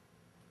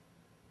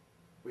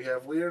 We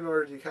have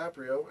Leonardo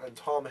DiCaprio and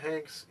Tom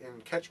Hanks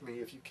in Catch Me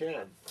If You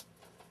Can.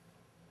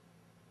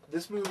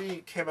 This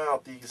movie came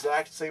out the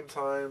exact same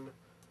time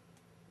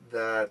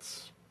that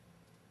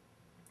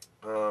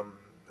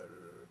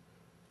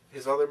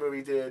his other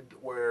movie did,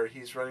 where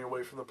he's running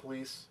away from the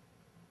police.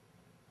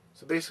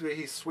 So basically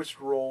he switched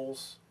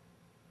roles.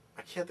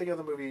 I can't think of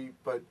the movie,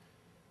 but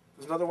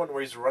there's another one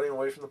where he's running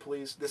away from the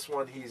police. This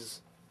one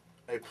he's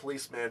a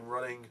policeman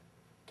running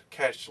to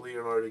catch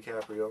Leonardo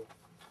DiCaprio.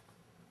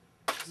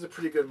 This is a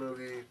pretty good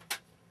movie.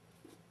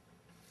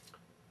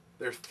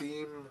 Their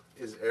theme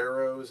is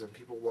arrows and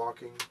people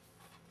walking.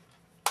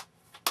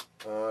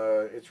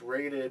 It's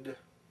rated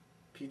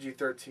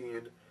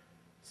PG-13.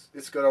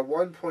 It's got a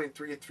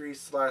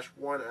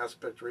 1.33/1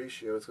 aspect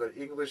ratio. It's got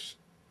English,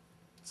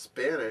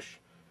 Spanish,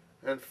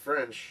 and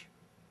French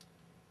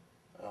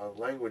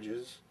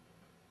languages.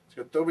 It's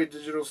got Dolby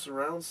Digital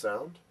Surround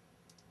Sound,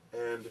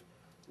 and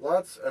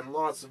lots and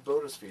lots of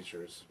bonus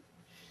features.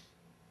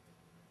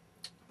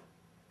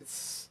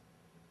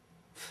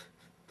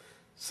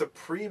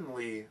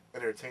 supremely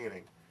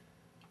entertaining.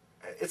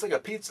 It's like a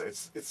pizza.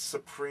 It's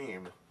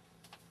supreme.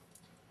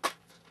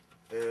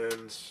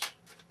 And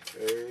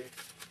okay,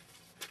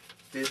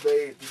 did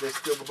they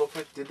steal the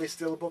booklet? Did they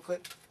steal the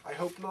booklet? I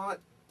hope not.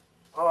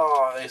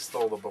 Oh, they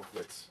stole the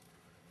booklets.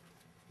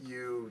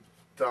 You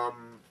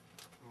dumb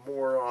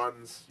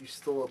morons! You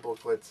stole a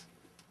booklet.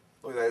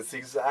 Look at that. It's the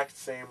exact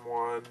same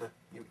one.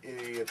 You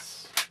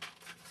idiots.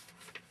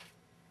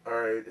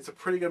 Alright, it's a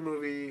pretty good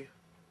movie.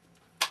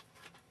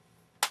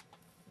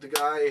 The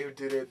guy who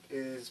did it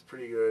is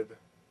pretty good.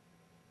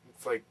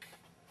 It's like,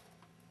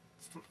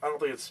 I don't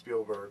think it's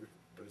Spielberg,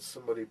 but it's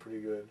somebody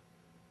pretty good.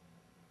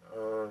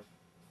 I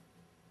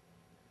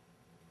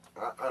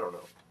don't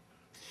know.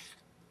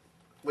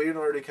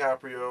 Leonardo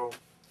DiCaprio,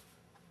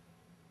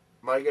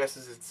 my guess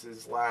is it's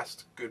his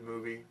last good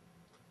movie.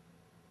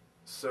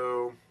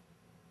 So,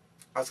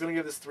 I was going to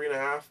give this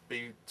 3.5, but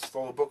you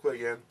stole the booklet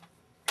again.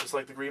 Just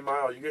like the Green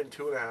Mile, you're getting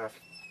 2.5.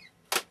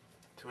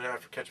 2.5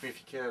 for Catch Me If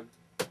You Can.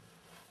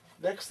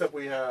 Next up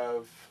we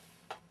have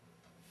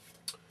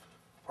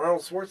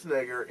Arnold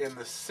Schwarzenegger in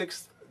The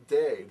Sixth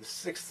Day. The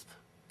Sixth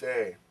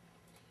Day.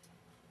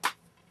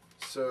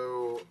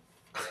 So,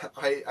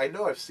 I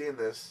know I've seen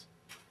this,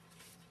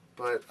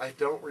 but I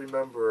don't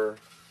remember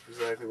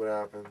exactly what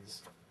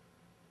happens.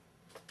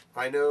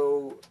 I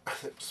know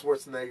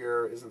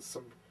Schwarzenegger is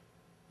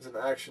an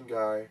action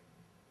guy.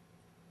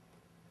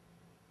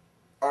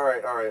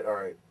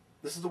 Alright.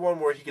 This is the one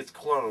where he gets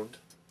cloned.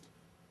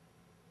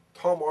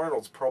 Tom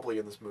Arnold's probably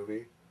in this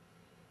movie.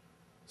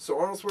 So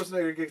Arnold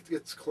Schwarzenegger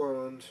gets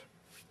cloned,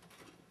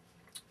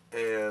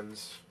 and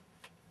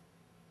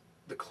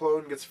the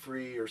clone gets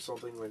free or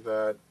something like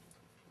that.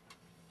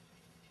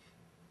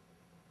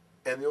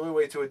 And the only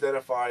way to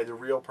identify the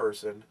real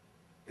person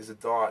is a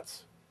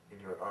dot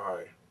in your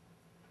eye.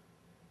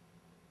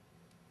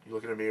 You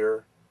look in a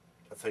mirror,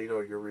 that's how you know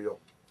you're real.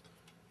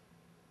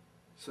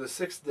 So The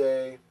Sixth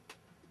Day,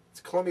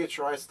 it's Columbia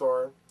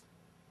TriStar.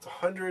 It's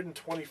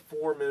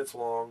 124 minutes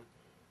long.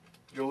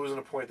 You're losing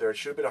a point there. It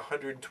should have been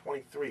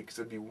 123 because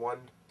it'd be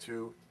 1,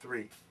 2,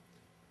 3.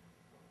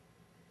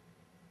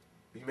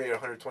 You made it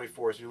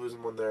 124, so you're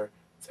losing one there.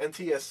 It's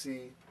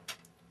NTSC.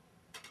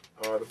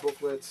 The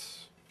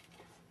booklets.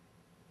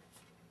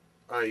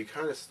 You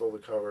kind of stole the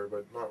cover,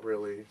 but not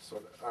really.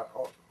 So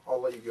I'll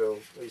let you go.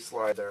 Let you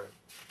slide there.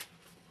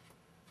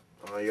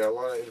 You got a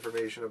lot of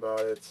information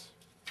about it.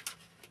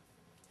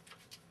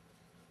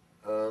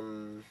 I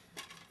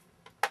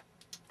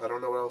don't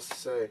know what else to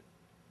say.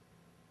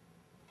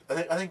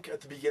 I think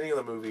at the beginning of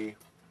the movie,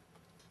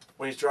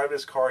 when he's driving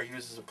his car, he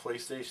uses a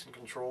PlayStation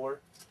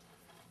controller,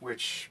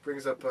 which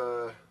brings up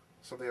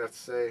something I have to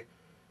say.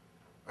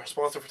 Our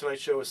sponsor for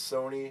tonight's show is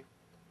Sony.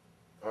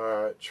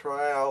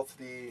 Try out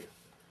the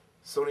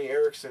Sony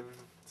Ericsson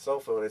cell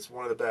phone. It's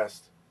one of the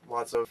best.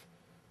 Lots of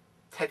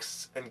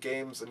texts and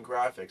games and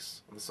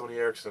graphics on the Sony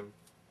Ericsson.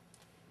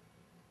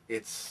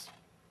 It's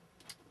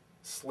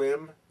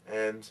slim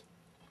and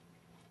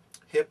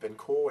hip and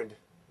cool and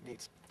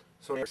neat.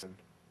 Sony Ericsson.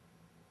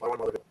 I want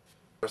another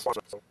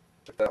sponsor, so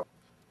check that out.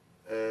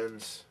 And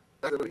that's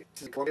the movie.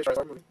 This is a Columbia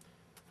TriStar movie.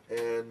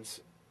 And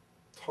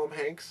Tom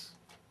Hanks.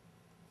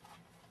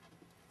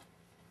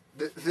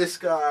 This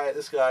guy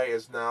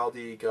is now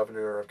the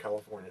governor of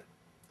California.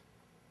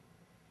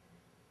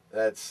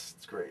 It's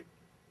great.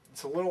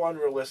 It's a little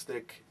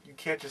unrealistic. You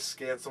can't just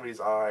scan somebody's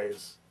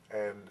eyes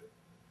and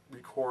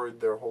record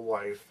their whole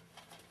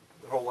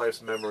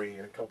life's memory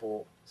in a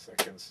couple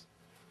seconds.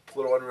 It's a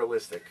little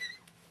unrealistic.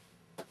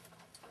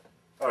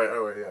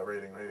 Alright, yeah,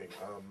 rating.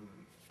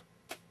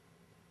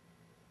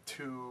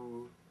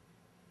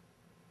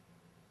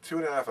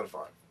 2.5 out of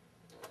 5.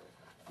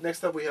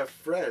 Next up we have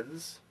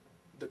Friends,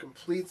 the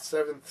complete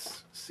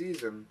 7th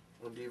season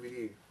on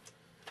DVD.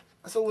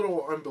 That's a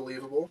little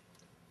unbelievable.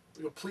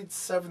 The complete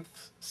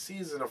 7th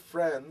season of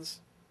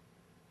Friends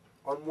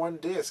on one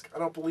disc. I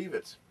don't believe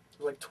it.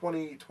 There's like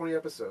 20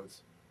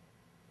 episodes.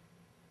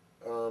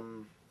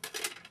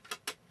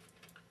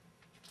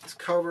 This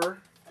cover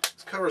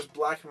is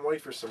black and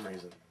white for some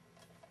reason.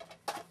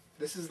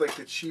 This is like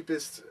the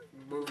cheapest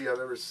movie I've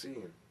ever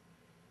seen.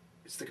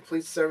 It's the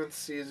complete 7th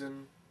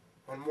season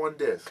on one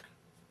disc.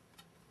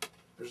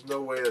 There's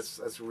no way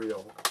that's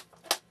real.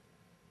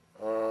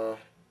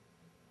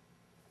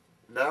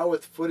 Now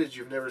with footage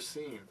you've never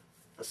seen.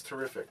 That's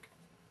terrific.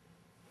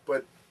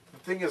 But the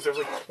thing is, there's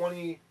like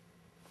 20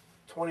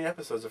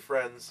 episodes of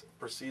Friends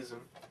per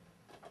season.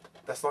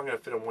 That's not going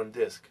to fit on one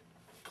disc.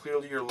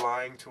 Clearly you're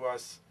lying to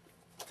us.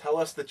 Tell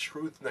us the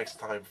truth next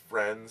time,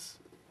 Friends.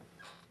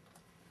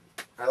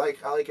 I like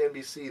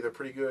NBC. They're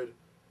pretty good.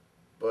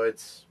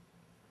 But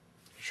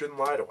you shouldn't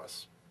lie to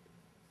us.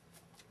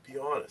 Be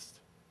honest.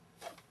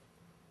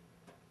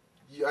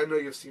 Yeah, I know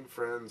you've seen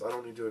Friends. I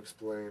don't need to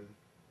explain.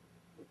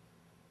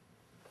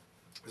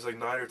 There's like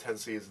 9 or 10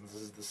 seasons.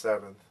 This is the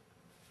 7th.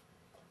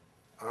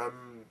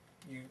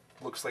 You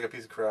looks like a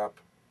piece of crap.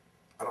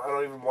 I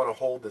don't even want to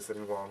hold this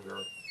any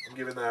longer. I'm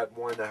giving that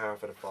 1.5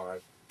 out of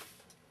 5.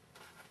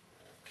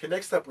 Okay,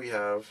 next up we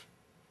have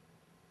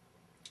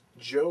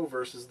Joe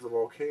versus the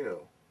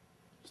Volcano.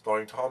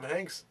 starring Tom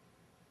Hanks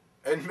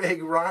and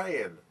Meg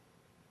Ryan.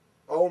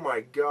 Oh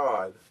my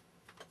God.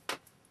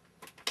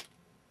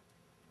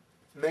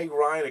 Meg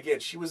Ryan again.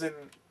 She was in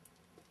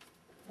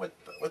what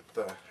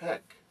the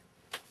heck?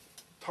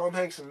 Tom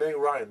Hanks and Meg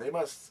Ryan. They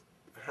must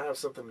have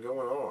something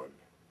going on.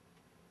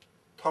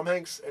 Tom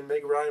Hanks and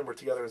Meg Ryan were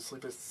together in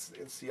Sleepless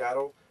in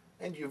Seattle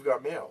and You've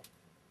Got Mail.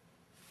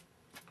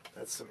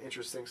 That's some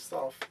interesting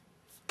stuff.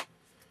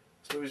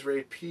 This movie's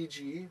rated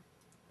PG.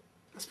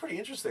 That's pretty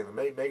interesting.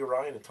 Meg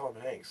Ryan and Tom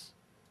Hanks.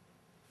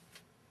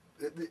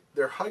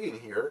 They're hugging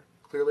here.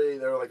 Clearly,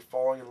 they're like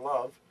falling in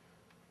love.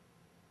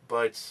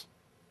 But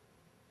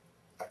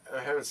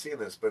I haven't seen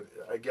this, but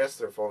I guess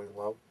they're falling in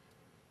love.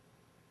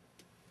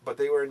 But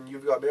they were in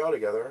You've Got Mail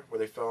together, where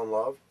they fell in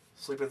love.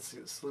 Sleepless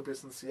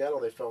in Seattle,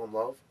 they fell in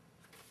love.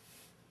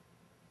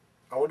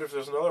 I wonder if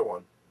there's another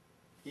one.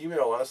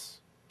 Email us.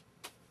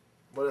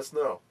 Let us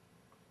know.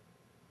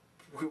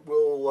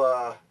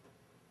 We'll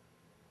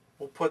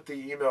put the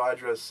email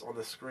address on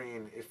the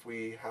screen if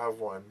we have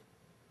one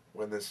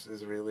when this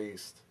is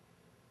released.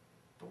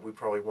 But we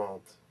probably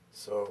won't.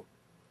 So,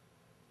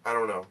 I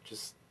don't know.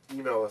 Just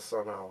email us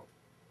somehow.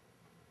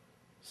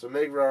 So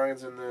Meg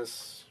Ryan's in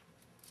this.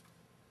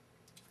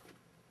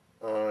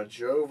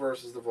 Joe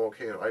versus the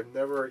Volcano. I've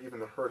never even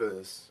heard of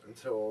this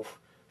until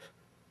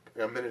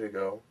a minute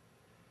ago.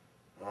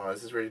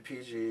 This is rated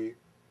PG.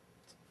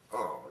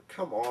 Oh,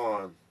 come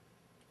on.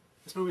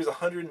 This movie is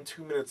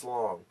 102 minutes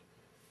long.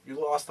 You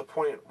lost the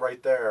point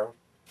right there.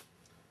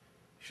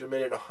 You should have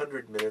made it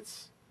 100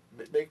 minutes.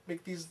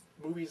 Make these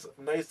movies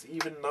nice,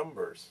 even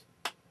numbers.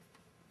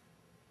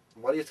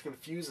 Why do you have to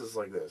confuse us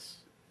like this?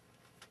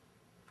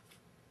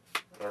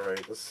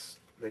 Alright, let's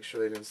make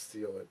sure they didn't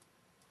steal it.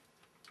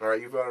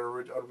 Alright, you've got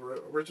an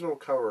original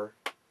cover.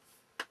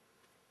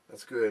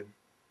 That's good.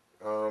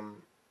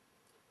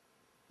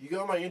 You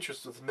got my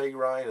interest with Meg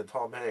Ryan and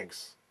Tom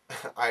Hanks.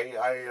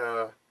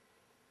 I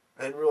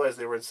didn't realize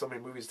they were in so many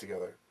movies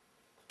together.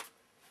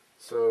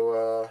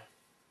 So,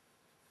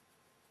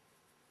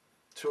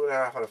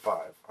 2.5 out of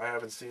 5. I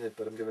haven't seen it,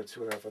 but I'm giving it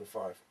 2.5 out of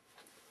 5.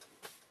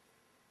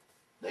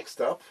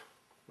 Next up,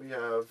 we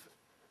have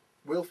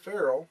Will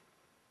Ferrell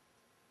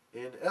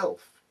in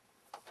Elf.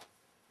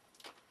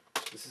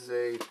 This is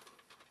a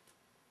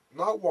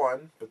not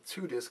one, but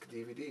 2-disc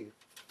DVD.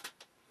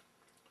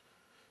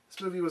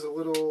 This movie was a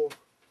little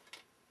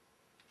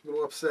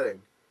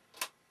upsetting.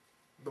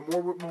 The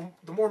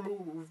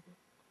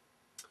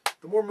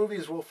more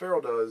movies Will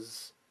Ferrell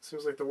does,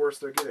 seems like the worse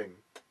they're getting.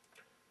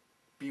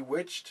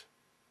 Bewitched,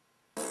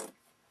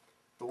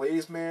 The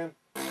Ladies' Man,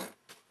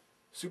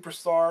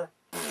 Superstar.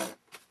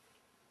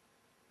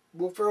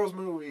 Will Ferrell's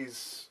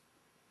movies,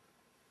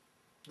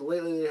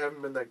 lately they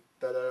haven't been that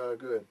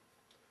good.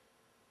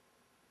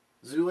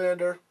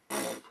 Zoolander,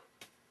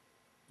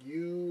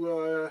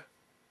 you're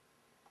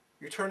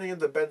turning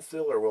into Ben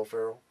Stiller, Will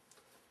Ferrell.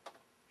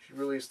 You should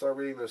really start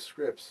reading those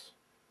scripts.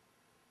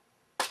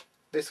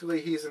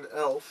 Basically, he's an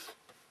elf.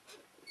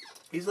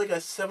 He's like a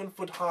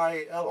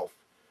 7-foot-high elf.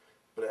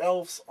 But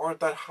elves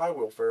aren't that high,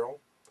 Will Ferrell.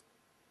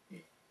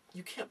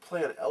 You can't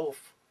play an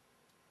elf.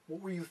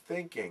 What were you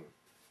thinking?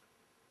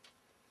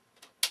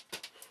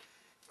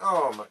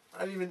 Oh my,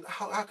 I didn't even,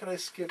 how could I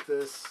skip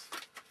this?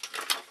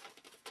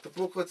 The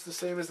booklet's the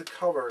same as the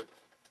cover.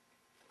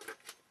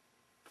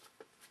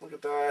 Look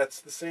at that,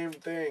 it's the same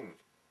thing.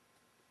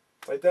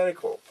 It's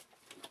identical.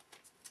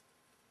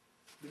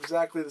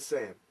 Exactly the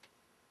same.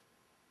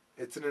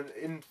 It's an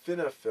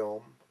Infina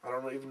film. I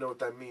don't even know what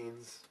that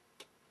means.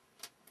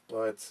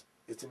 But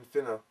it's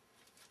Infina.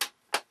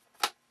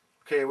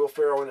 Okay, Will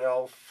Ferrell and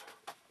Elf.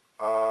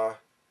 The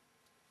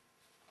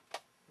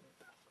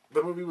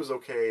movie was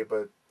okay,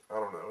 but I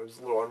don't know. It was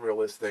a little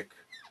unrealistic.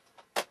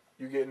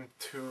 You're getting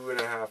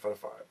 2.5 out of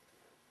 5.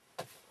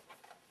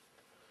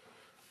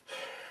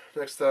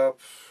 Next up,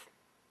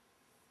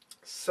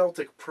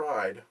 Celtic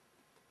Pride,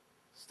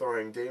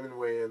 starring Damon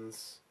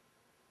Wayans,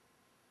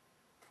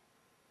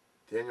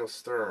 Daniel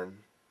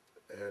Stern,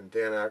 and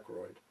Dan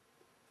Aykroyd.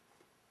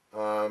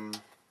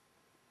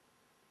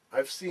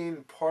 I've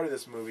seen part of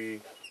this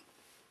movie.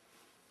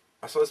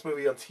 I saw this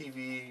movie on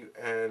TV,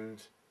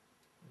 and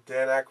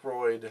Dan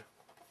Aykroyd,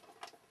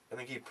 I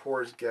think he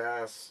pours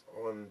gas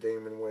on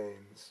Damon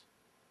Wayans.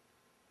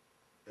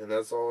 And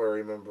that's all I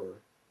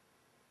remember.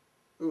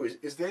 Ooh,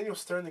 is Daniel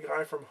Stern the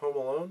guy from Home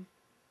Alone?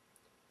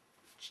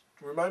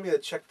 Remind me to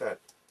check that.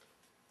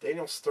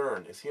 Daniel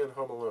Stern, is he in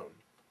Home Alone?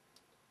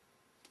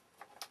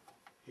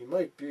 He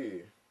might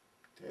be.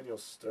 Daniel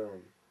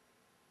Stern.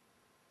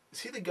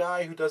 Is he the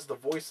guy who does the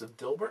voice of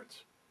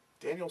Dilbert?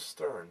 Daniel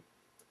Stern.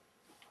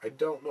 I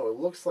don't know. It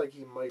looks like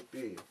he might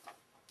be.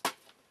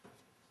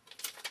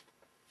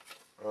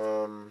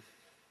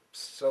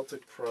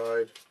 Celtic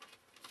Pride.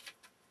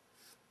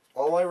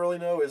 All I really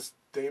know is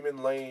Damon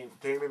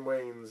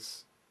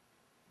Wayans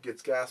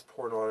gets gas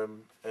poured on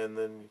him, and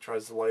then he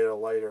tries to light a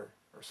lighter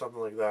or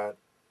something like that.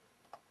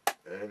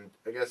 And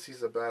I guess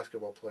he's a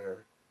basketball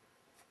player.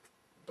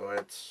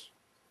 But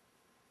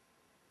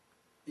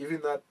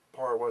even that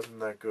part wasn't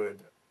that good.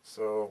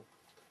 So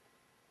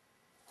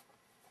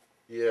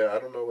Yeah, I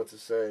don't know what to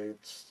say.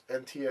 It's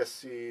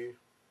NTSC,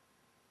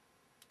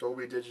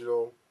 Dolby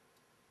Digital,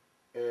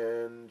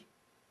 and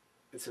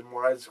it's in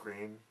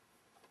widescreen.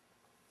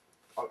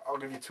 I'll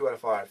give you 2 out of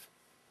 5.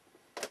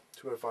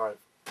 2 out of 5.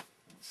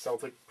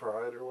 Celtic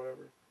Pride or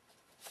whatever.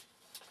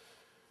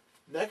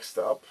 Next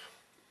up,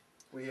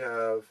 we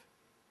have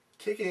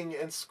Kicking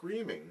and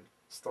Screaming,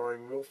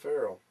 starring Will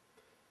Ferrell.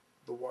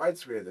 The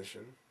widescreen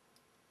edition.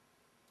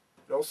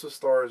 It also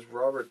stars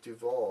Robert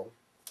Duvall.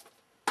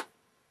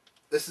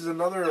 This is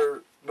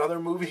another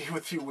movie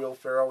with you, Will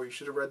Ferrell. You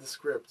should have read the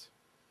script.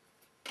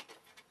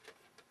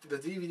 The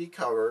DVD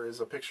cover is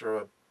a picture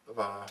of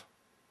a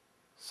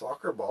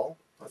soccer ball.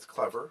 That's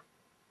clever,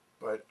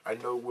 but I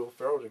know Will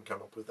Ferrell didn't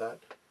come up with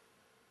that.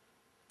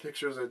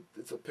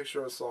 It's a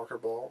picture of a soccer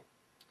ball,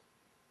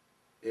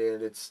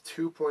 and it's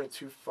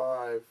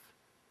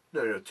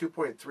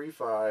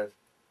 2.35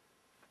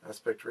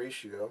 aspect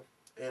ratio,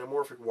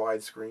 anamorphic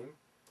widescreen,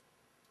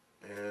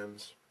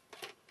 and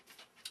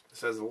it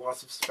says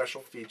lots of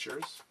special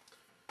features,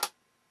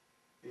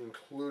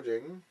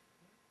 including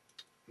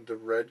the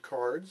red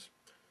cards,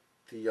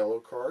 the yellow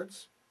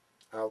cards,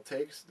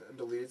 outtakes and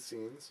deleted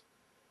scenes,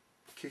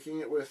 kicking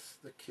it with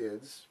the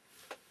kids,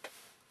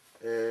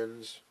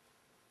 and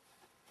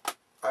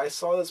I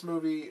saw this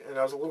movie and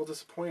I was a little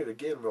disappointed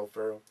again, Will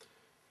Ferrell.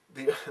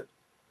 The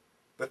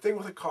thing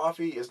with the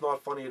coffee is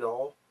not funny at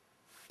all,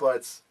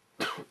 but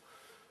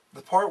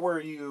the part where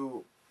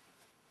you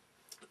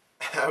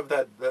have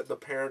that the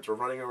parents are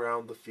running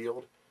around the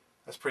field,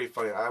 that's pretty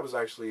funny. I was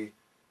actually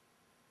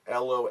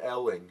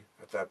LOLing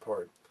at that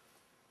part.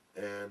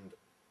 And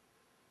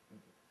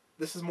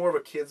this is more of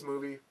a kids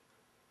movie.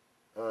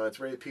 It's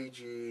rated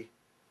PG.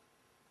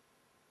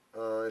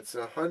 It's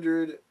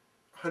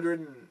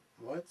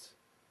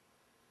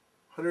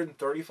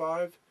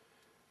 135.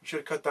 You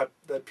should have cut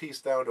that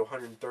piece down to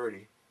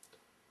 130.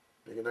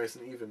 Make it nice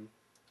and even.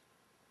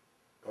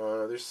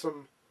 There's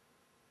some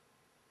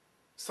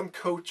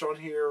coach on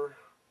here,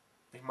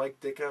 like Mike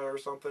Ditka or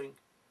something.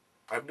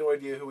 I have no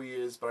idea who he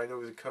is, but I know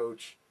he's a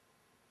coach.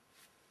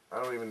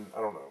 I don't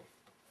know.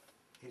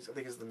 I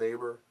think he's the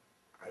neighbor.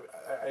 I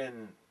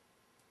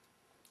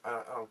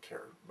don't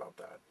care about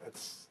that. That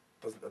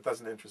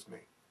doesn't interest me.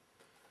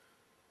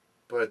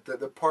 But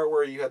the part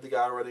where you had the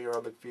guy running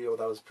around the field,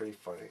 that was pretty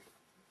funny.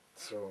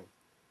 So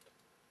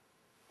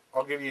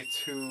I'll give you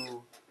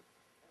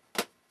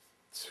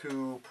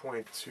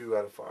 2.2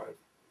 out of 5.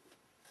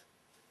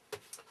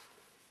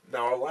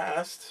 Now our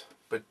last,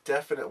 but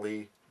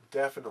definitely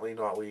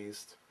not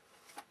least,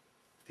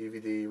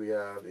 DVD we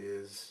have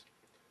is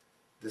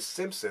The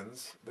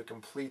Simpsons, the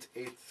complete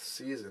 8th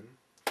season.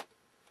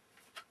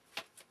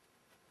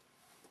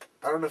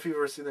 I don't know if you've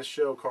ever seen this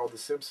show called The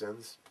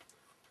Simpsons.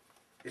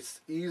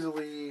 It's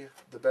easily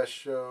the best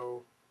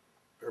show,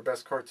 or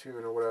best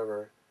cartoon, or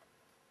whatever,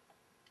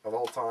 of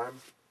all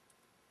time.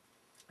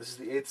 This is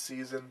the 8th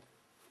season.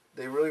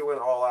 They really went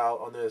all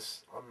out on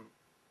this. I'm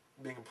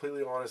being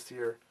completely honest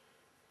here.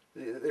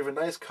 They have a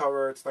nice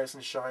cover. It's nice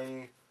and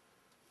shiny.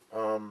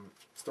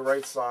 It's the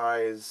right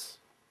size.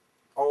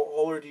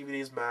 All their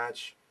DVDs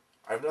match.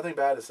 I have nothing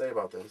bad to say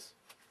about this.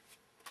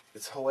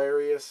 It's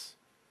hilarious.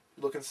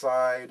 Look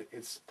inside.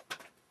 That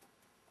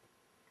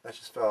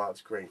just fell out.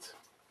 It's great.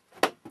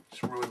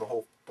 Just ruined the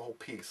whole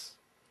piece.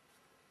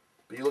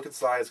 But you look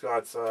inside. It's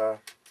got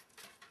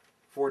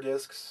 4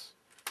 discs.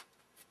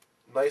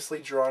 Nicely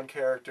drawn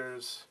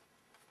characters.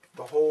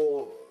 The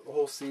whole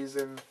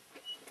season.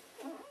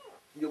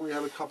 You only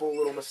have a couple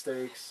little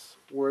mistakes.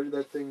 Where did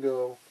that thing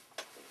go?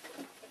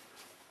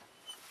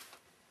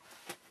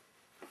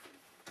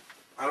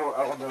 I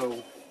don't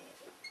know.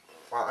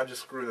 Wow, I'm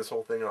just screwing this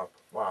whole thing up.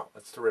 Wow,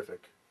 that's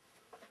terrific.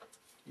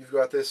 You've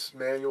got this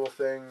manual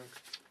thing,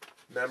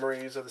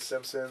 Memories of the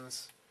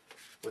Simpsons,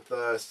 with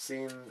the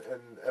scene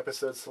and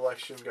episode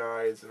selection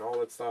guides and all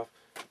that stuff.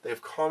 They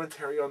have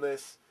commentary on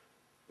this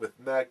with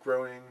Matt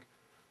Groening,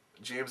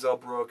 James L.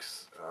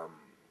 Brooks,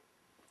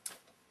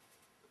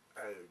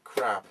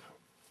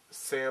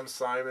 Sam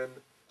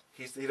Simon.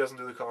 He doesn't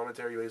do the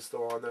commentary, but he's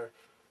still on there.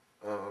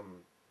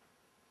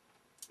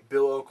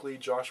 Bill Oakley,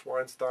 Josh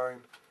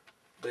Weinstein.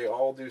 They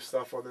all do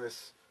stuff on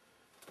this.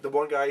 The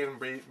one guy even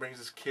brings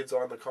his kids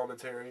on the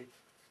commentary.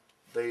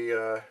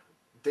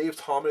 Dave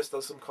Thomas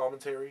does some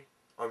commentary.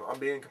 I'm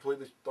being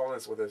completely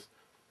honest with this.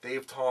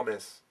 Dave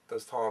Thomas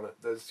does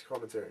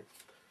commentary.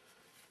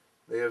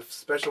 They have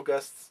special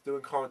guests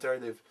doing commentary.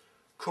 They have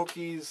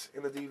cookies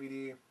in the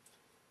DVD.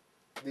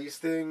 These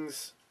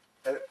things,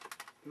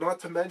 not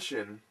to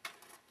mention,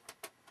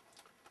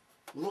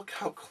 look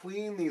how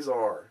clean these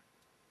are.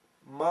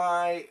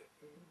 My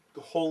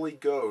holy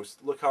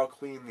ghost, look how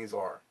clean these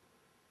are.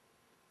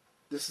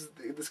 This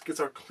gets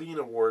our clean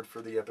award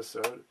for the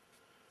episode.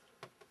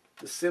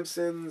 The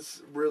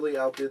Simpsons really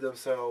outdid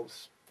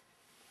themselves.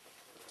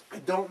 I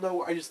don't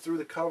know. I just threw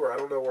the cover. I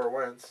don't know where it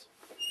went.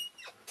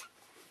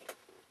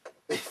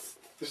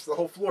 Just the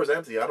whole floor is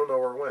empty. I don't know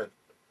where it went.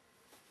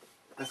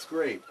 That's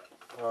great.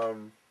 But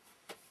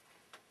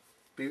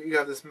you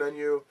have this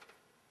menu.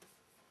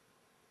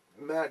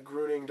 Matt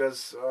Groening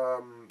does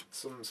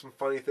some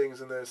funny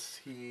things in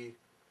this.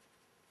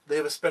 They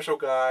have a special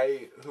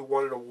guy who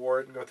won an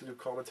award and got to do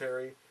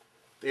commentary.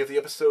 They have the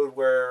episode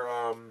where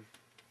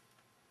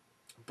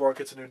Bart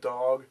gets a new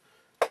dog.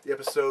 The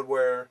episode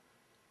where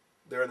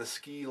they're in the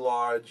ski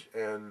lodge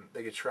and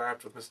they get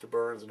trapped with Mr.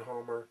 Burns and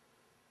Homer.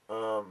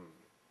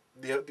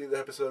 The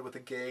episode with the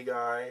gay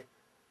guy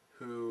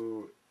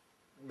who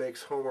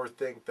makes Homer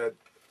think that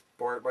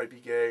Bart might be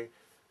gay.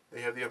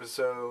 They have the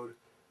episode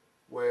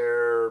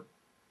where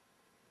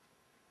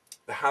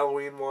the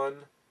Halloween one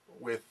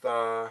with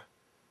the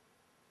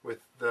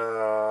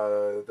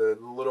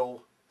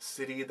little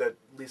city that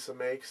Lisa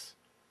makes,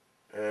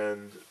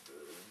 and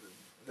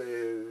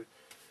they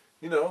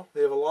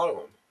have a lot of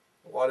them,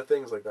 a lot of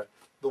things like that.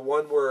 The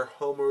one where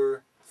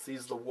Homer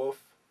sees the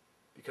wolf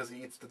because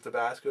he eats the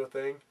Tabasco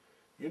thing,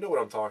 you know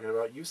what I'm talking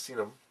about. You've seen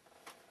them.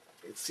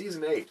 It's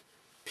season 8.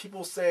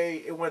 People say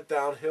it went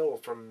downhill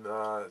from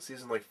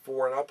season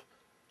 4 and up.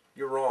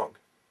 You're wrong.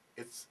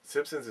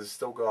 Simpsons has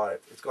still got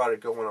it. It's got it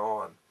going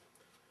on.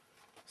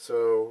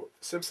 So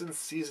Simpsons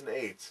season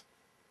 8.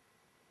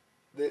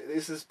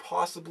 This is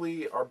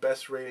possibly our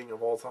best rating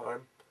of all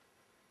time.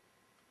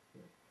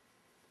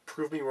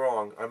 Prove me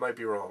wrong. I might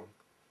be wrong.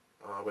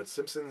 But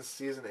Simpsons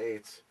season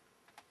 8.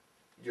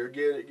 You're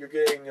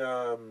getting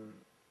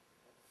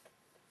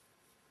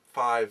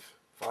 5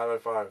 out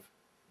of 5.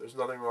 There's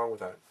nothing wrong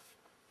with that.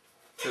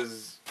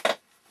 Because,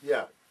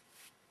 yeah,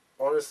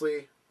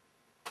 honestly,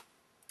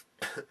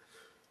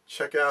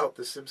 check out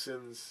the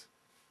Simpsons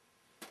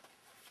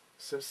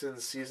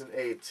season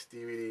 8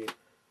 DVD.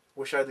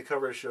 Wish I had the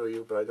cover to show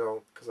you, but I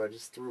don't, because I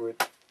just threw it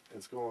and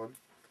it's gone.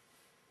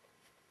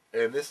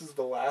 And this is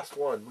the last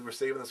one. We were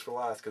saving this for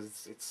last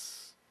because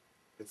it's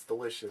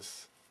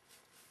delicious.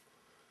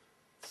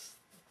 It's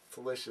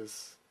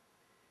delicious.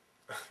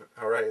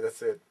 All right,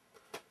 that's it.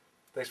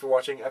 Thanks for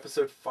watching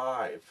episode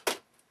 5.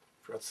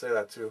 Forgot to say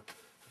that too.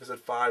 Episode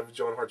 5 of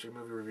John Hartchick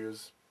Movie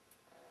Reviews.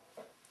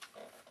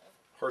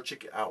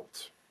 Hartchick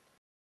out.